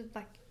have to,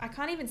 like, I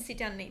can't even sit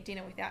down and eat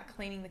dinner without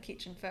cleaning the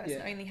kitchen first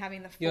and only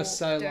having the fork You're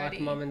so dirty.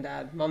 like mum and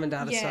dad. Mum and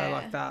dad are so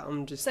like that.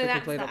 I'm just the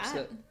complete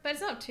opposite. But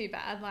it's not too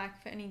bad,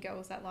 like, for any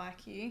girls that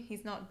like you.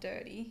 He's not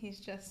dirty. He's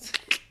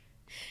just,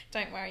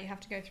 don't worry, you have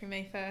to go through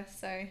me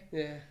first, so.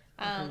 Yeah.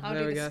 I'll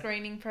do the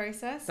screening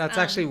process. That's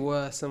actually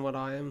worse than what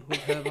I am with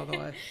her, by the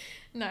way.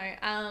 No.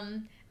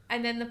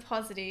 And then the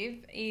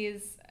positive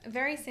is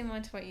very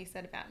similar to what you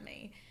said about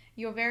me.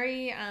 You're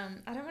very, I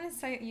don't want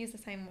to use the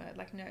same word,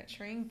 like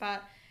nurturing,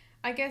 but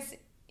I guess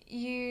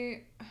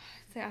I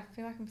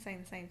feel like I'm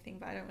saying the same thing,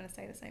 but I don't want to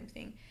say the same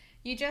thing.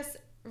 You just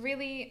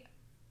really,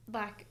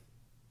 like,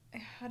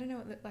 I don't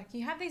know, like,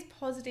 you have these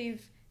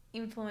positive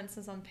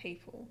influences on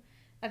people.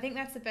 I think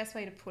that's the best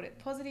way to put it.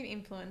 Positive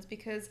influence,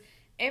 because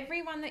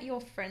everyone that you're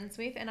friends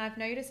with, and I've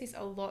noticed this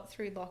a lot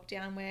through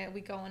lockdown where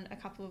we go on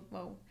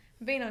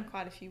we've been on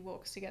quite a few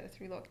walks together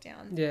through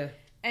lockdown. Yeah.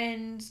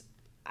 And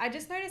I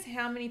just notice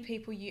how many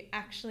people you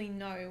actually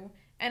know.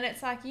 And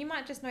it's like, you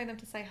might just know them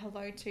to say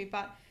hello to,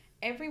 but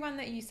everyone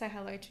that you say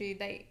hello to,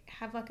 they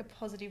have like a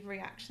positive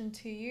reaction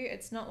to you.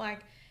 It's not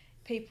like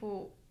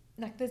people,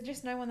 like, there's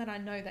just no one that I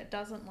know that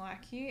doesn't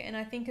like you. And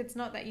I think it's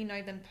not that you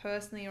know them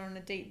personally or on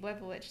a deep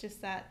level. It's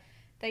just that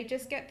they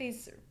just get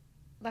this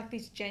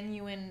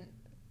genuine,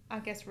 I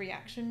guess,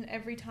 reaction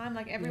every time.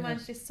 Like,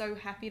 everyone's just so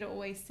happy to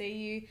always see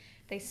you.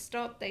 They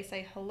stop, they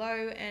say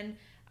hello. And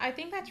I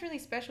think that's really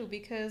special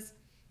because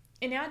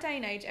in our day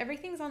and age,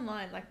 everything's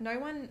online. Like, no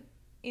one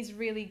is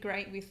really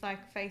great with,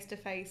 like,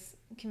 face-to-face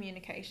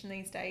communication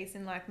these days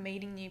and, like,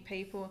 meeting new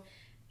people.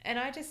 And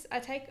I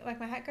take, like,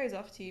 my hat goes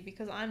off to you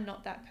because I'm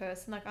not that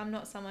person. Like, I'm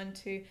not someone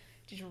to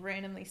just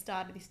randomly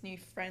start this new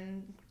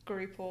friend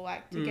group or,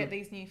 like, to get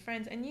these new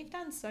friends. And you've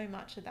done so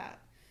much of that.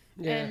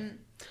 Yeah. And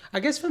I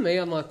guess for me,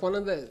 I'm, like,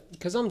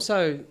 because I'm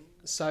so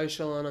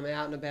social and I'm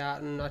out and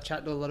about and I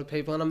chat to a lot of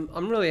people and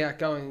I'm really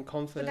outgoing and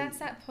confident. But that's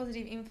that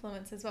positive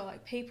influence as well.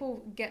 Like,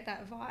 people get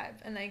that vibe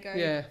and they go,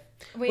 yeah.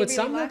 We well, it's really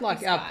something like that,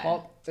 like, our guy.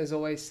 pop has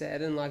always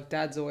said, and, like,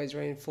 Dad's always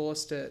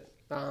reinforced it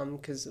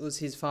because it was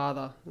his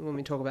father. When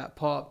we talk about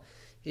pop,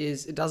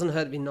 is it doesn't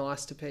hurt to be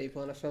nice to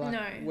people, and I feel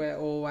like we're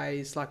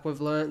always, like,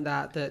 we've learned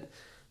that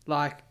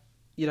like,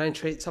 you don't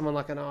treat someone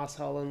like an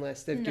asshole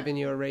unless they've given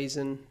you a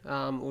reason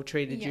or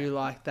treated you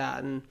like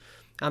that. And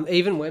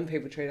even when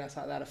people treat us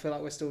like that, I feel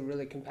like we're still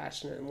really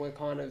compassionate and we're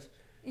kind of...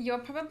 You're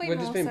probably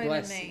more so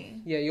than me.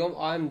 Yeah,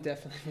 I'm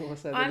definitely more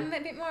so than I'm a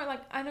bit more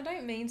like, and I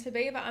don't mean to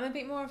be, but I'm a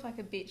bit more of like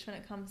a bitch when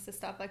it comes to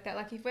stuff like that.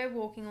 Like, if we're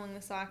walking along the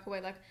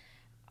cycleway, like,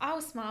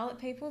 I'll smile at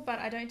people, but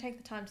I don't take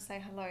the time to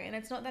say hello. And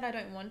it's not that I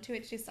don't want to,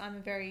 it's just I'm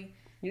a very...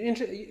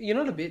 You're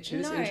not a bitch,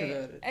 you're just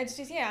introverted. It's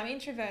just, I'm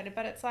introverted,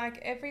 but it's like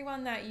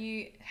everyone that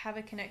you have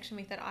a connection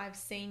with, that I've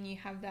seen you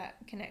have that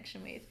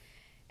connection with,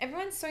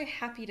 everyone's so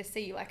happy to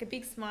see you, like, a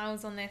big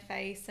smile's on their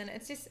face, and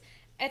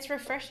it's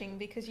refreshing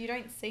because you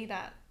don't see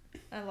that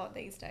a lot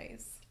these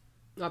days.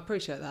 I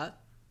appreciate that.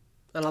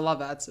 And I love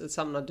that. It's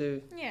something I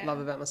do love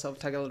about myself,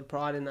 take a lot of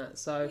pride in that.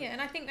 So yeah,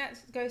 and I think that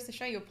goes to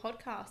show your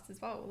podcast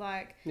as well.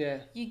 Like,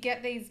 you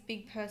get these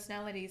big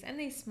personalities and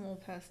these small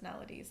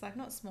personalities, like,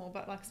 not small,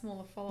 but like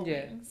smaller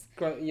followings.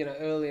 Yeah,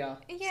 earlier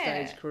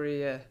stage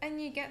career.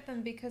 And you get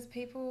them because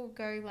people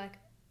go, like,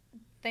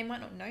 they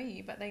might not know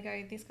you, but they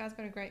go, this guy's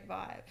got a great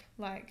vibe.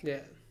 Like, yeah,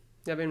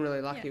 I've been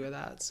really lucky with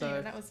that.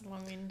 So that was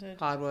long-winded.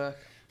 Hard work.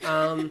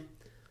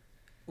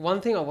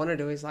 One thing I want to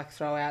do is, like,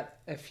 throw out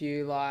a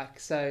few, like,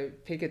 so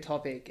pick a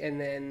topic and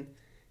then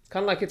it's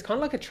kind of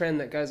like a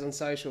trend that goes on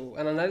social.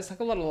 And I notice, like,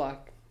 a lot of,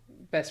 like,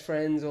 best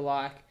friends or,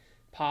 like,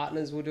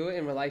 partners will do it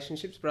in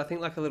relationships, but I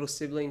think, like, a little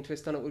sibling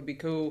twist on it would be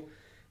cool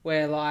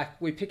where,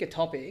 like, we pick a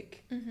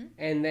topic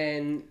and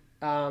then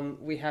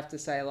we have to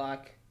say,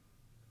 like,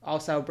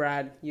 I'll say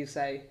Brad, you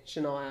say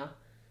Shania,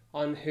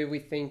 on who we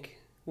think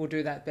will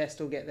do that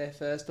best or get there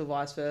first or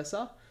vice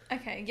versa.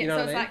 Okay, yeah,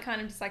 so it's like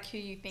kind of just like who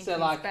you think is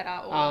like,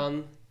 better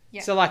or...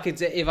 So, like,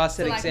 if I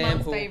said like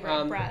example... Mum's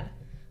favourite, Brad.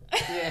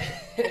 Yeah.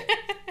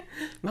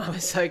 Mum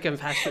is so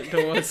compassionate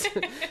towards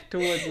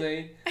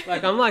me.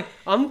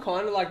 I'm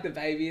kind of like the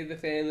baby of the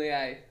family,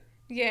 eh?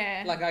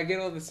 Yeah. Like, I get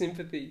all the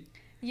sympathy.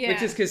 Yeah.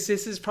 Which is because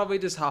Sis is probably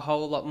just a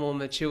whole lot more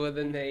mature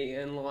than me,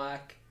 and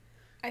like...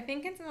 I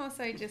think it's more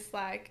so just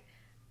like,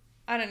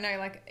 I don't know,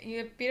 like,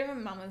 you're a bit of a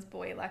mama's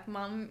boy. Like,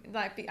 mum,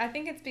 like, I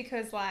think it's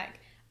because, like,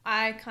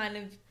 I kind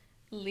of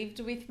lived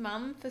with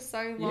mum for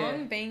so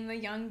long, being the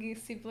younger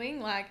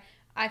sibling. Like,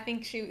 I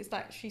think she was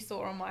like, she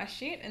saw all my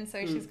shit, and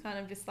so she's kind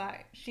of just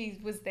like,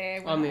 she was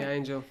there. I'm the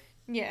angel.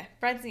 Yeah,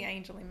 Brad's the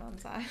angel in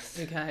mum's eyes.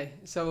 Okay,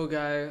 so we'll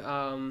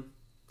go,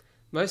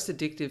 most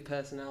addictive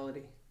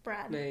personality.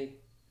 Brad. Me.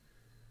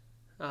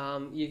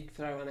 You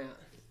throw one out.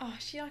 Oh,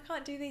 shit, I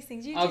can't do these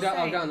things. I'll go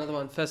another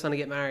one. First one to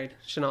get married,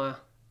 Shania.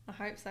 I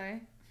hope so.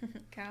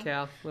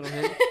 Cow, little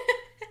hint.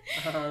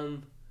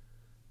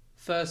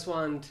 First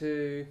one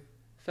to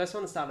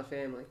start a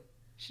family.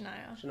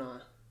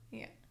 Shania.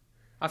 Yeah.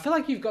 I feel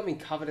like you've got me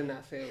covered in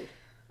that field.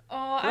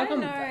 Oh, I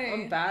don't know.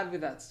 I'm bad with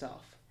that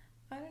stuff.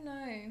 I don't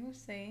know. We'll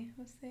see.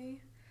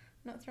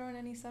 Not throwing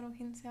any subtle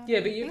hints out.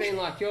 Yeah, but you've been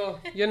like, you're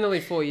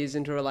nearly 4 years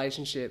into a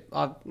relationship.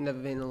 I've never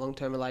been in a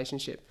long-term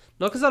relationship.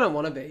 Not because I don't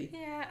want to be.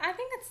 Yeah, I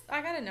think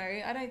I don't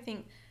know. I don't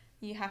think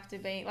you have to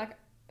be, like,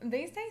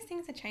 these days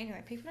things are changing.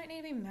 Like, people don't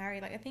need to be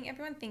married. Like, I think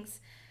everyone thinks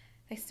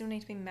they still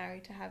need to be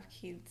married to have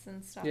kids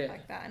and stuff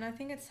like that. And I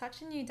think it's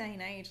such a new day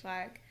and age.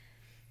 Like,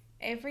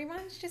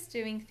 everyone's just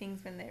doing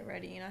things when they're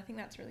ready, and I think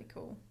that's really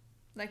cool.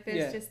 Like,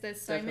 there's so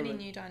definitely. many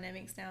new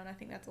dynamics now, and I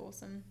think that's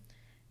awesome.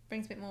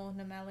 Brings a bit more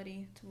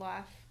normality to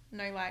life.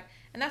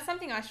 And that's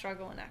something I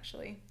struggle in,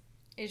 actually,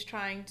 is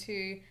trying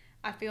to,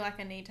 I feel like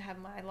I need to have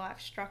my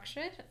life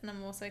structured, and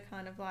I'm also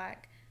kind of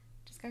like,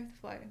 just go with the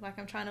flow. Like,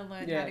 I'm trying to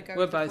learn how to go with the flow.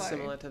 We're both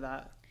similar to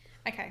that.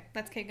 Okay,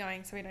 let's keep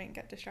going so we don't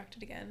get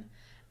distracted again.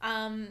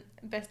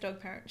 Best dog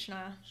parent,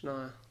 Shania.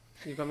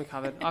 You've got me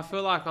covered. I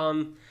feel like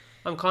I'm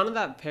kind of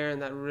that parent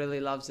that really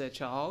loves their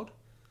child,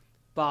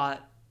 but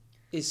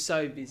is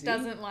so busy.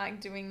 Doesn't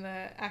like doing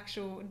the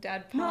actual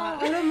dad part.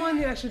 No, I don't mind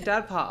the actual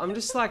dad part. I'm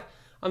just like,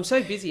 I'm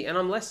so busy, and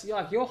I'm less,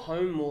 like, you're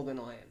home more than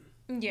I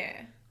am.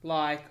 Yeah.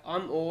 Like,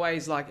 I'm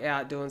always, like,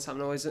 out doing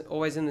something,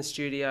 always in the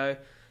studio.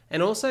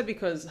 And also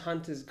because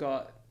Hunter's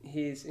got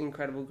his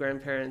incredible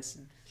grandparents,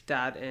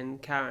 Dad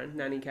and Karen,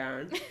 Nanny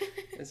Karen.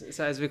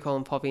 So as we call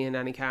them, Poppy and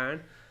Nanny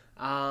Karen.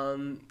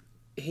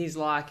 He's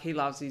like, he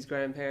loves his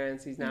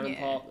grandparents, his nan and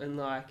pop. And,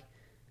 like,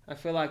 I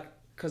feel like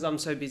because I'm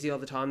so busy all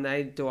the time,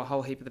 they do a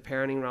whole heap of the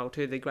parenting role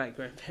too. They're great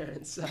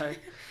grandparents. So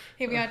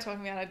here we are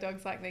talking about our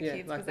dogs like their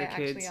kids, because they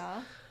actually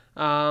are.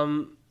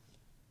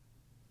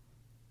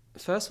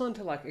 First one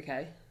to, like,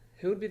 okay,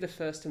 who would be the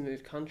first to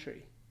move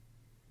country?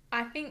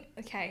 I think,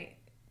 okay,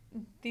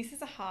 this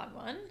is a hard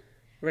one.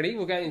 Ready?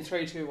 We'll go in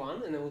 3, 2,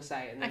 1, and then we'll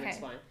say it and then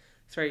explain.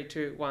 3,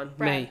 2, 1,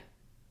 Brad. Me.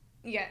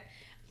 Yeah.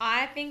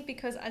 I think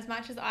because as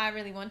much as I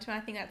really want to,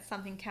 I think that's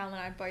something Cal and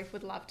I both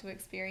would love to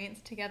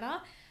experience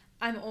together.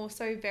 I'm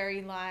also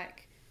very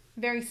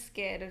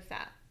scared of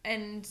that.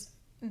 And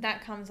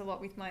that comes a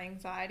lot with my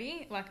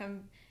anxiety. Like,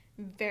 I'm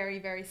very,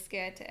 very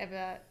scared to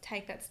ever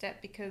take that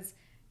step, because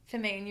for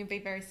me, and you'll be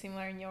very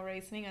similar in your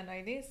reasoning, I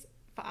know this,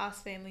 for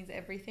us, family's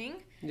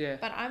everything. Yeah.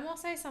 But I'm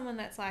also someone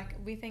that's like,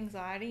 with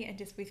anxiety and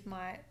just with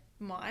my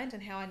mind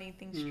and how I need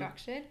things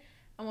structured,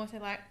 I'm also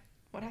like,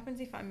 what happens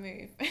if I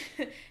move?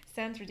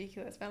 Sounds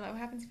ridiculous, but I'm like, what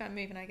happens if I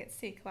move and I get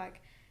sick?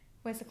 Like,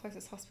 where's the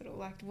closest hospital?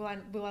 Like,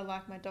 will I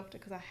like my doctor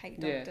because I hate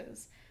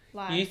doctors?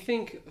 Like, I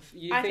think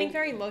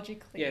very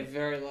logically. Yeah,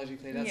 very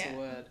logically. That's the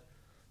word.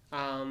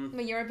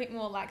 But you're a bit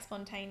more like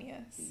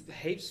spontaneous.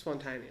 Heaps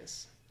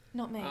spontaneous.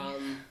 Not me.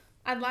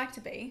 I'd like to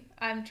be.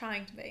 I'm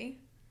trying to be.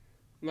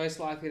 Most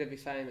likely to be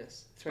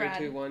famous. 3, Brad.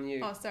 2, 1,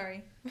 you. Oh,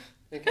 sorry.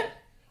 Okay.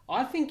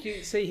 I think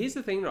you... See, here's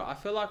the thing, right? I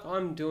feel like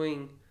I'm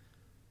doing...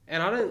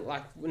 And I don't,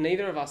 like...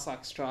 Neither of us,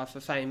 like, strive for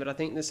fame, but I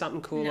think there's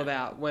something cool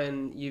about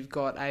when you've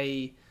got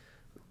a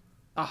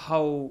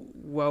whole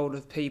world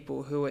of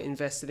people who are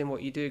invested in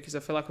what you do, because I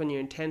feel like when your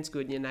intent's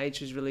good and your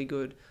nature's really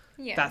good,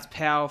 that's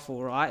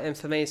powerful, right? And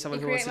for me, someone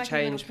who wants to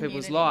change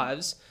people's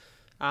lives,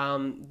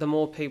 the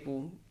more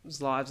people's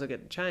lives I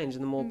get to change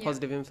and the more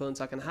positive influence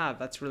I can have,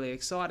 that's really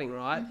exciting,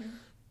 right? Mm-hmm.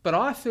 But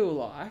I feel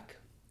like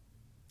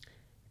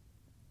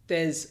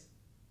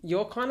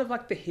you're kind of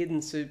like the hidden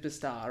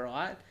superstar,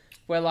 right?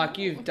 Where, like,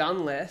 you've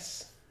done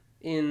less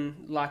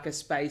in, like, a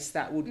space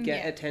that would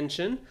get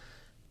attention.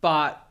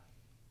 But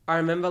I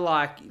remember,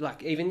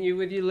 like even you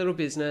with your little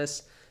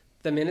business,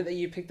 the minute that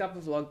you picked up a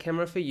vlog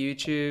camera for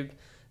YouTube,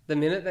 the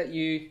minute that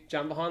you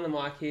jump behind the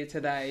mic here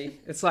today,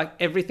 it's like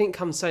everything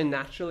comes so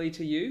naturally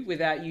to you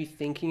without you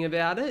thinking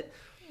about it.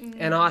 Mm.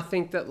 And I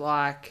think that,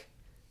 like,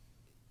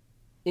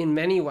 in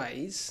many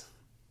ways,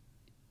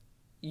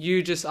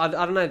 you just, I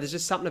don't know, there's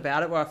just something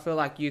about it where I feel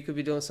like you could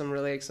be doing some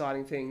really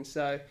exciting things.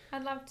 So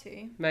I'd love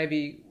to.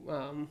 Maybe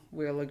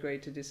we'll agree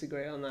to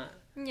disagree on that.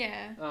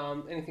 Yeah.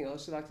 Anything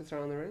else you'd like to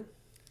throw in the ring?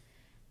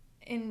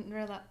 In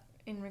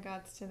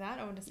regards to that,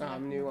 or just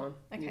new one.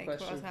 Okay, new cool.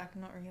 question. I was like,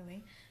 not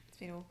really. It's a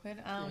bit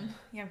awkward. I'm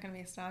gonna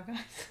be a star,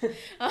 guys.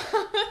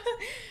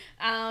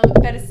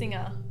 Better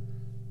singer.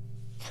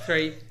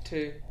 3,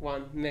 2,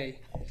 1, me.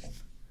 I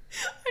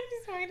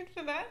just waited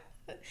for that.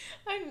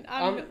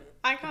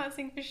 I can't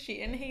sing for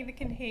shit, and neither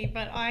can he,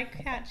 but I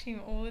catch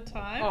him all the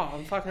time. Oh,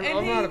 I'm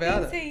and right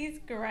about it. He's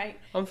great.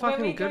 I'm fucking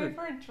when we good.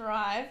 go for a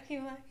drive,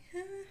 he's like,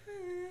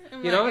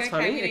 I'm you know like, what's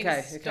funny? we need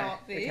Okay, to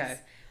stop this. okay.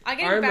 I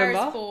get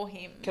embarrassed for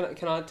him.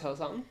 Can I tell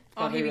something?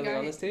 Oh, Can I be here we really go.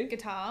 honest here?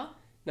 Guitar.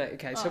 No,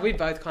 okay. So Oh. we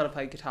both kind of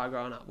played guitar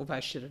growing up. We're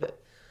both shit at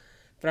it.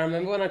 But I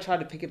remember when I tried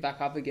to pick it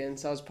back up again,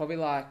 so I was probably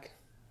like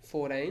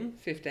 14,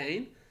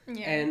 15.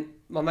 Yeah. And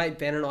my mate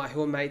Ben and I, who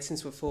were mates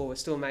since we're 4, we're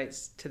still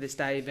mates to this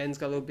day. Ben's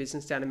got a little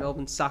business down in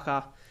Melbourne,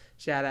 Sucker.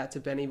 Shout out to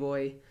Benny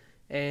Boy.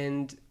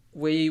 And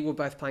we were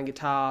both playing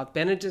guitar.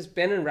 Ben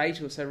and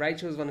Rachel. So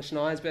Rachel was one of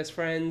Shania's best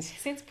friends.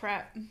 Since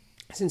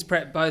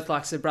prep, Both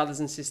like so brothers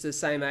and sisters,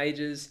 same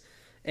ages.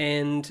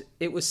 And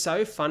it was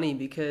so funny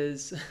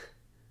because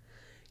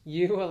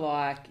you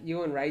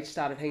and Rach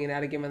started hanging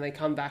out again when they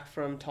come back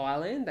from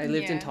Thailand. They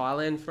lived in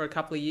Thailand for a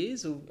couple of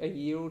years, or a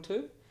year or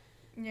two.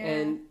 Yeah.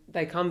 And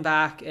they come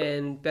back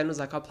and Ben was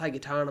like, I play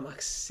guitar. And I'm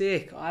like,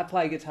 sick, I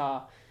play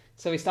guitar.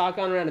 So we start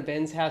going around to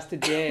Ben's house to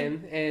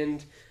jam.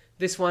 And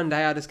this one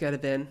day I just go to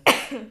Ben,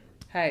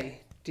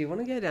 hey, do you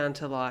want to go down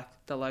to like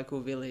the local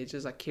village? It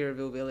was like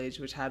Kirraville Village,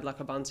 which had like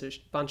a bunch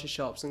of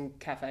shops and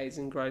cafes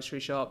and grocery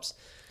shops.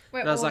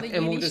 Where and I was all like,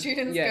 the uni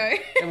students go.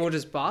 And we'll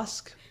just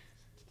busk.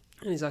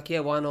 And he's like, yeah,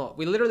 why not?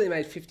 We literally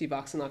made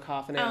 $50 in like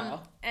half an hour.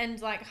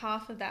 And like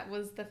half of that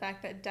was the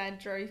fact that Dad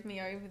drove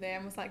me over there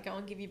and was like, go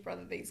and give your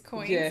brother these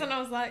coins. Yeah. And I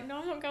was like, no,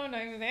 I'm not going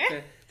over there.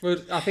 Yeah. Well,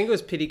 I think it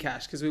was pity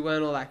cash because we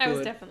weren't all that good. I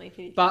was definitely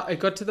pity. But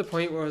it got to the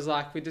point where it was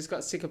like, we just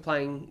got sick of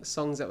playing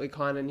songs that we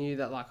kind of knew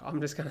that like,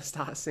 I'm just going to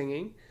start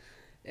singing.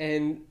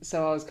 And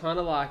so I was kind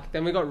of like,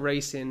 then we got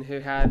Reese in who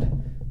had,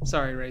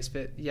 sorry Reese,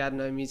 but he had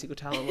no musical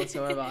talent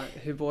whatsoever,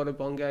 who bought a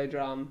bongo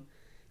drum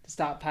to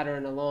start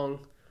pattering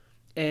along.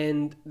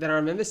 And then I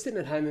remember sitting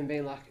at home and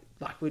being like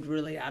we'd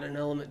really add an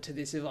element to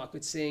this if I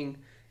could sing.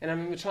 And I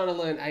remember trying to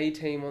learn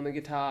A-Team on the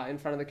guitar in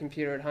front of the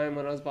computer at home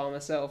when I was by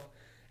myself.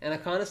 And I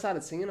kind of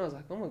started singing. I was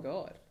like, oh my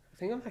God, I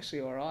think I'm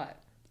actually all right.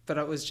 But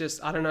it was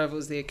just, I don't know if it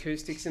was the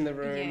acoustics in the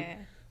room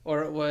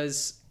or it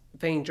was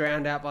being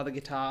drowned out by the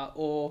guitar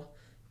or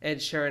Ed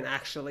Sheeran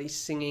actually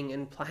singing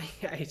and playing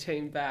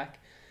A-Team back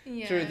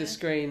through the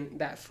screen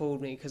that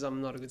fooled me because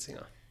I'm not a good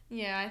singer.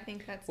 Yeah, I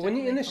think that's when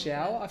you're in the confidence.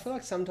 shower, I feel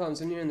like sometimes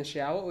when you're in the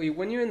shower or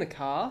when you're in the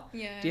car, do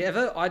you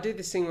ever, I do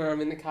this thing where I'm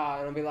in the car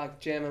and I'll be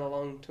like jamming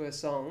along to a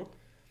song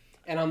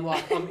and I'm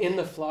like, I'm in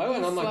the flow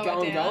and I'm like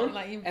going,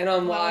 and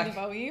I'm like,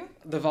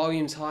 the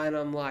volume's high and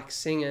I'm like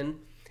singing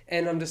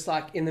and I'm just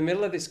like in the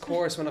middle of this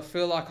chorus when I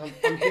feel like I'm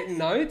hitting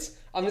notes,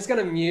 I'm just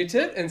going to mute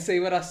it and see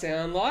what I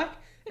sound like.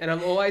 And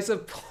I'm always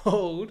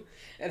appalled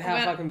at how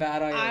fucking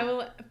bad I am. I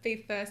will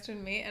be first to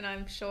admit, and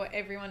I'm sure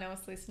everyone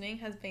else listening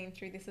has been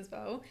through this as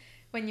well.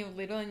 When you're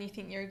little and you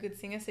think you're a good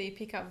singer, so you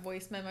pick up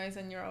voice memos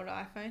on your old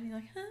iPhone, you're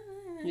like,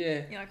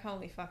 yeah. You're like,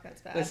 holy fuck,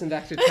 that's bad. Listen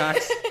back to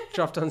tracks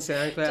dropped on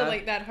SoundCloud.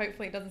 Delete that,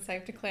 hopefully it doesn't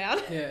save to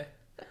cloud.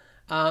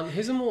 Yeah.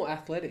 Who's a more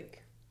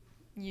athletic?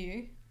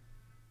 You.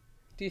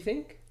 Do you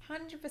think?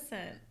 100%.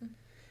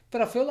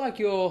 But I feel like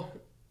you're,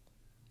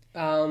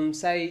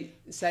 say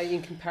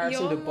in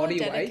comparison to body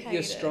weight,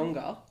 you're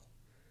stronger.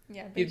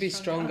 Yeah, you'd be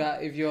stronger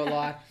if you're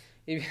like,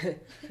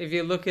 if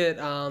you look at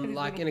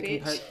like in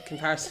a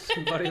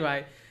comparison to body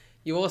weight,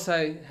 you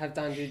also have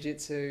done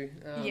jiu-jitsu,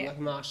 like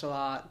martial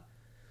art,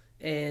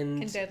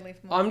 and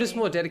deadlift more. I'm just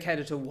more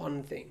dedicated to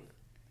one thing,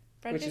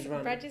 which is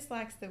running. Brad just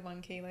likes the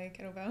 1 kilo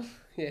kettlebell.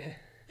 Yeah.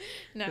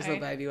 No. Just the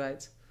baby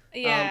weights.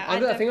 Yeah.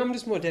 I think I'm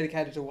just more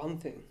dedicated to one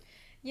thing.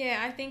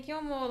 Yeah, I think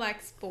you're more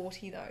like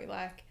sporty though.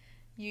 Like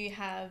you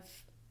have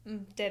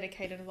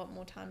dedicated a lot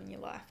more time in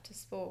your life to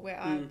sport,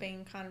 where I've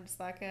been kind of just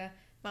like a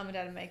mum and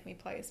dad would make me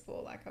play a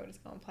sport. Like I would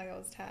just go and play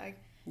Oz tag.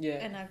 Yeah.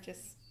 And I've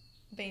just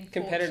been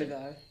competitive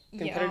though.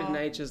 Competitive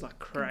nature's like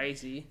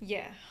crazy.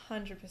 Yeah,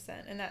 100%,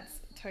 and that's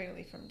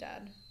totally from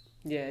Dad.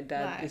 Yeah,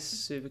 Dad is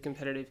super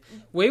competitive.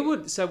 We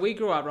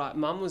grew up right.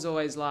 Mum was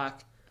always like,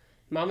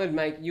 Mum would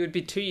make you would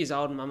be 2 years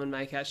old and Mum would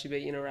make out she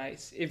beat you in a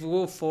race. If we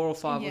were 4 or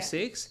 5 or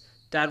 6,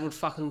 Dad would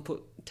fucking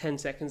put 10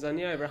 seconds on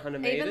you over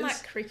 100 metres. Even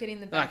like cricket in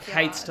the backyard.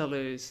 Like hates to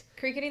lose.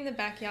 Cricket in the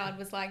backyard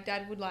was like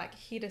Dad would like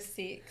hit a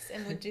 6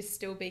 and would just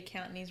still be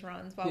counting his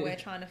runs while we're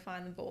trying to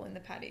find the ball in the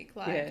paddock.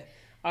 Like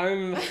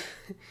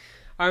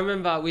I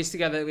remember we used to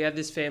go there, we had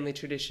this family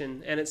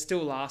tradition and it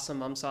still lasts on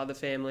Mum's side of the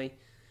family.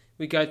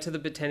 We go to the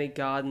Botanic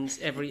Gardens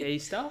every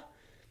Easter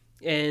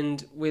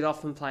and we'd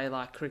often play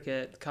like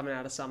cricket coming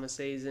out of summer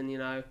season, you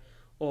know,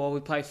 or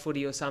we play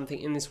footy or something.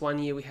 In this one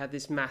year we had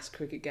this mass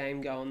cricket game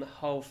going, the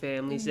whole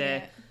family's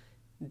there.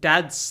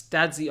 Dad's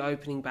the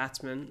opening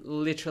batsman,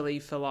 literally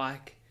for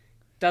like,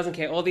 doesn't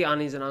care, all the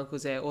aunties and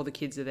uncles there, all the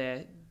kids are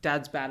there.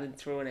 Dad's batted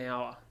through an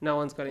hour. No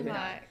one's got him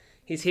out.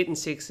 He's hitting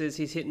sixes,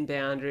 he's hitting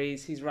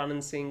boundaries, he's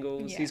running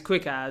singles, he's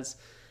quick as.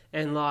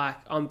 And like,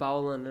 I'm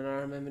bowling and I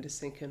remember just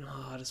thinking,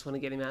 I just want to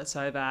get him out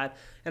so bad.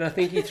 And I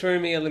think he threw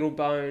me a little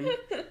bone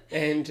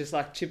and just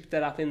like chipped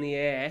that up in the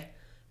air.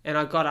 And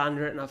I got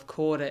under it and I've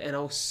caught it and I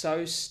was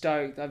so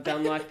stoked. I've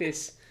done like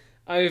this,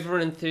 over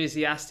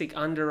enthusiastic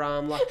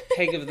underarm, like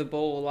peg of the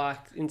ball, like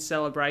in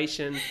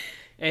celebration.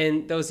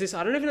 And there was this,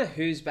 I don't even know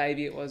whose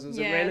baby it was. It was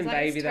a random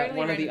baby that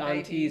one of the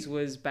aunties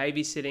was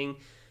babysitting.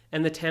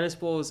 And the tennis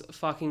ball's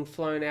fucking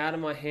flown out of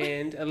my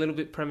hand a little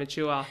bit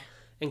premature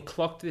and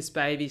clocked this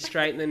baby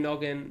straight in the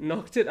noggin,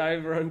 knocked it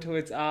over onto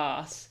its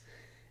ass,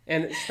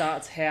 and it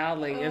starts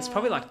howling. And it's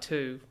probably like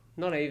 2,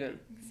 not even.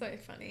 So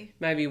funny.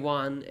 Maybe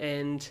 1.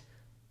 And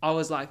I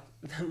was like,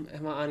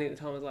 my auntie at the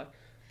time was like,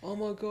 oh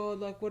my God,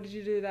 like, what did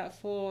you do that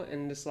for?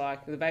 And just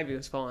like, the baby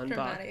was fine.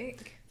 Dramatic.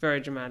 But very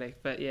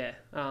dramatic. But yeah.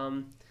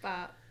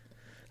 But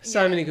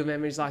so many good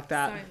memories like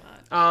that.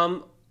 So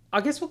much. I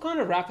guess we'll kind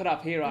of wrap it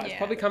up here, right? Yeah. It's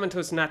probably coming to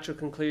its natural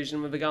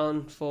conclusion. We've been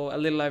going for a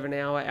little over an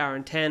hour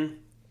and 10.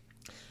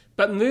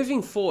 But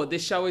moving forward,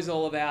 this show is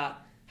all about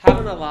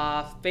having a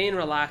laugh, being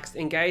relaxed,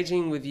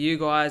 engaging with you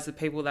guys, the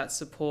people that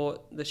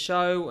support the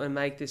show and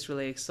make this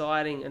really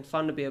exciting and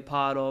fun to be a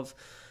part of.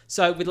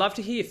 So we'd love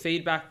to hear your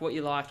feedback, what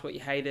you liked, what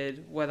you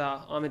hated, whether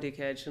I'm a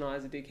dickhead,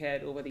 Shania's a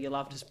dickhead, or whether you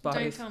loved us both.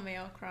 Don't tell me,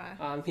 I'll cry.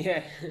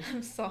 Yeah.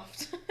 I'm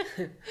soft.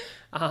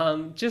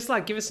 Just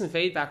like give us some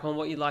feedback on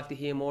what you'd like to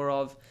hear more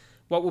of.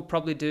 What we'll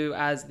probably do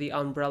as the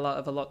umbrella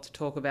of a lot to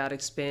talk about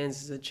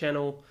expands as a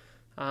channel.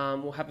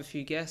 We'll have a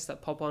few guests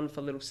that pop on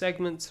for little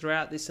segments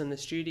throughout this in the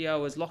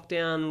studio as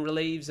lockdown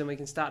relieves and we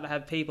can start to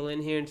have people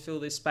in here and fill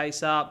this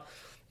space up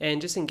and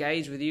just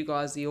engage with you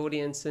guys, the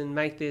audience, and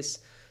make this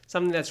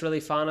something that's really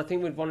fun. I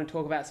think we'd want to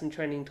talk about some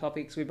trending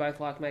topics. We both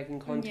like making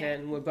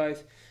content and we're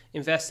both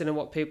invested in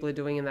what people are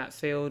doing in that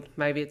field.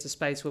 Maybe it's a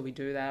space where we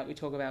do that. We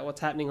talk about what's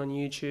happening on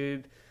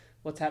YouTube,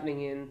 what's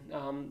happening in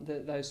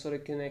those sort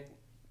of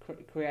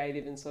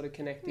creative and sort of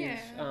connective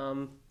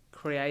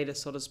creator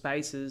sort of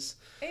spaces.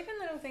 Even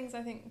little things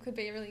I think could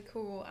be really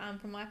cool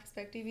from my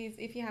perspective is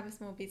if you have a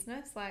small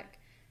business, like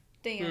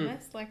DM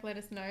us, like let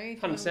us know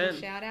if you want a little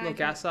shout out. Little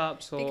gas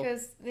ups or...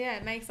 Because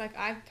it makes like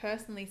I've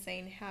personally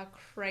seen how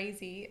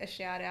crazy a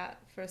shout out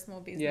for a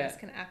small business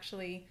can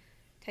actually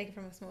take it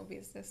from a small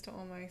business to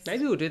almost...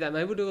 Maybe we'll do that.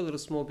 Maybe we'll do a little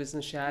small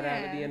business shout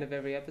out at the end of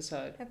every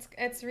episode.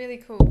 It's really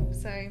cool.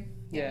 So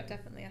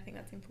definitely I think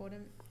that's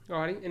important.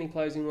 Alrighty, any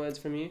closing words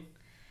from you?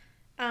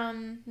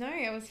 No,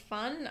 it was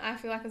fun. I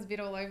feel like it was a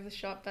bit all over the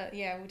shop, but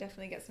yeah, we'll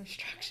definitely get some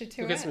structure to it.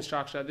 We'll get some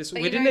structure.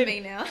 We didn't know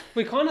me now.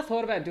 We kind of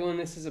thought about doing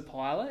this as a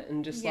pilot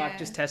and just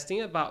just testing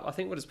it, but I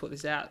think we'll just put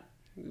this out.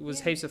 It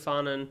was heaps of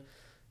fun and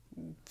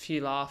a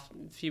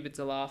few bits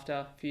of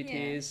laughter, a few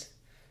tears.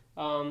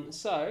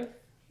 So,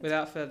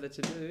 without further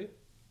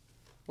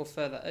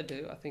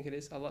ado, I think it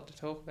is a lot to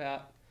talk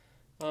about.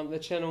 The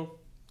channel,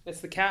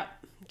 it's the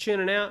cat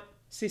tuning out,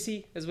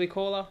 Sissy as we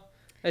call her.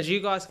 As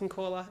you guys can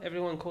call her.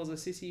 Everyone calls her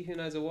Sissy, who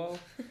knows her well.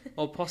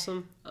 Or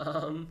Possum.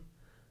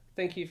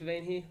 Thank you for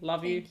being here.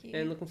 Love you.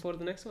 And looking forward to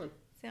the next one.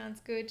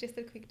 Sounds good. Just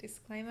a quick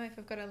disclaimer. If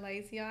I've got a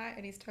lazy eye,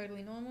 it is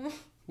totally normal.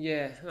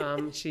 Yeah.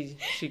 She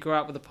grew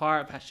up with a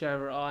pirate patch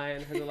over her eye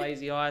and has a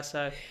lazy eye.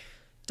 So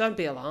don't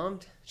be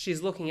alarmed.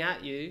 She's looking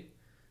at you,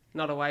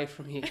 not away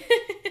from you.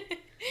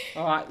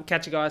 All right.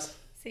 Catch you guys.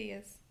 See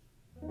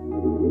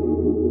yous.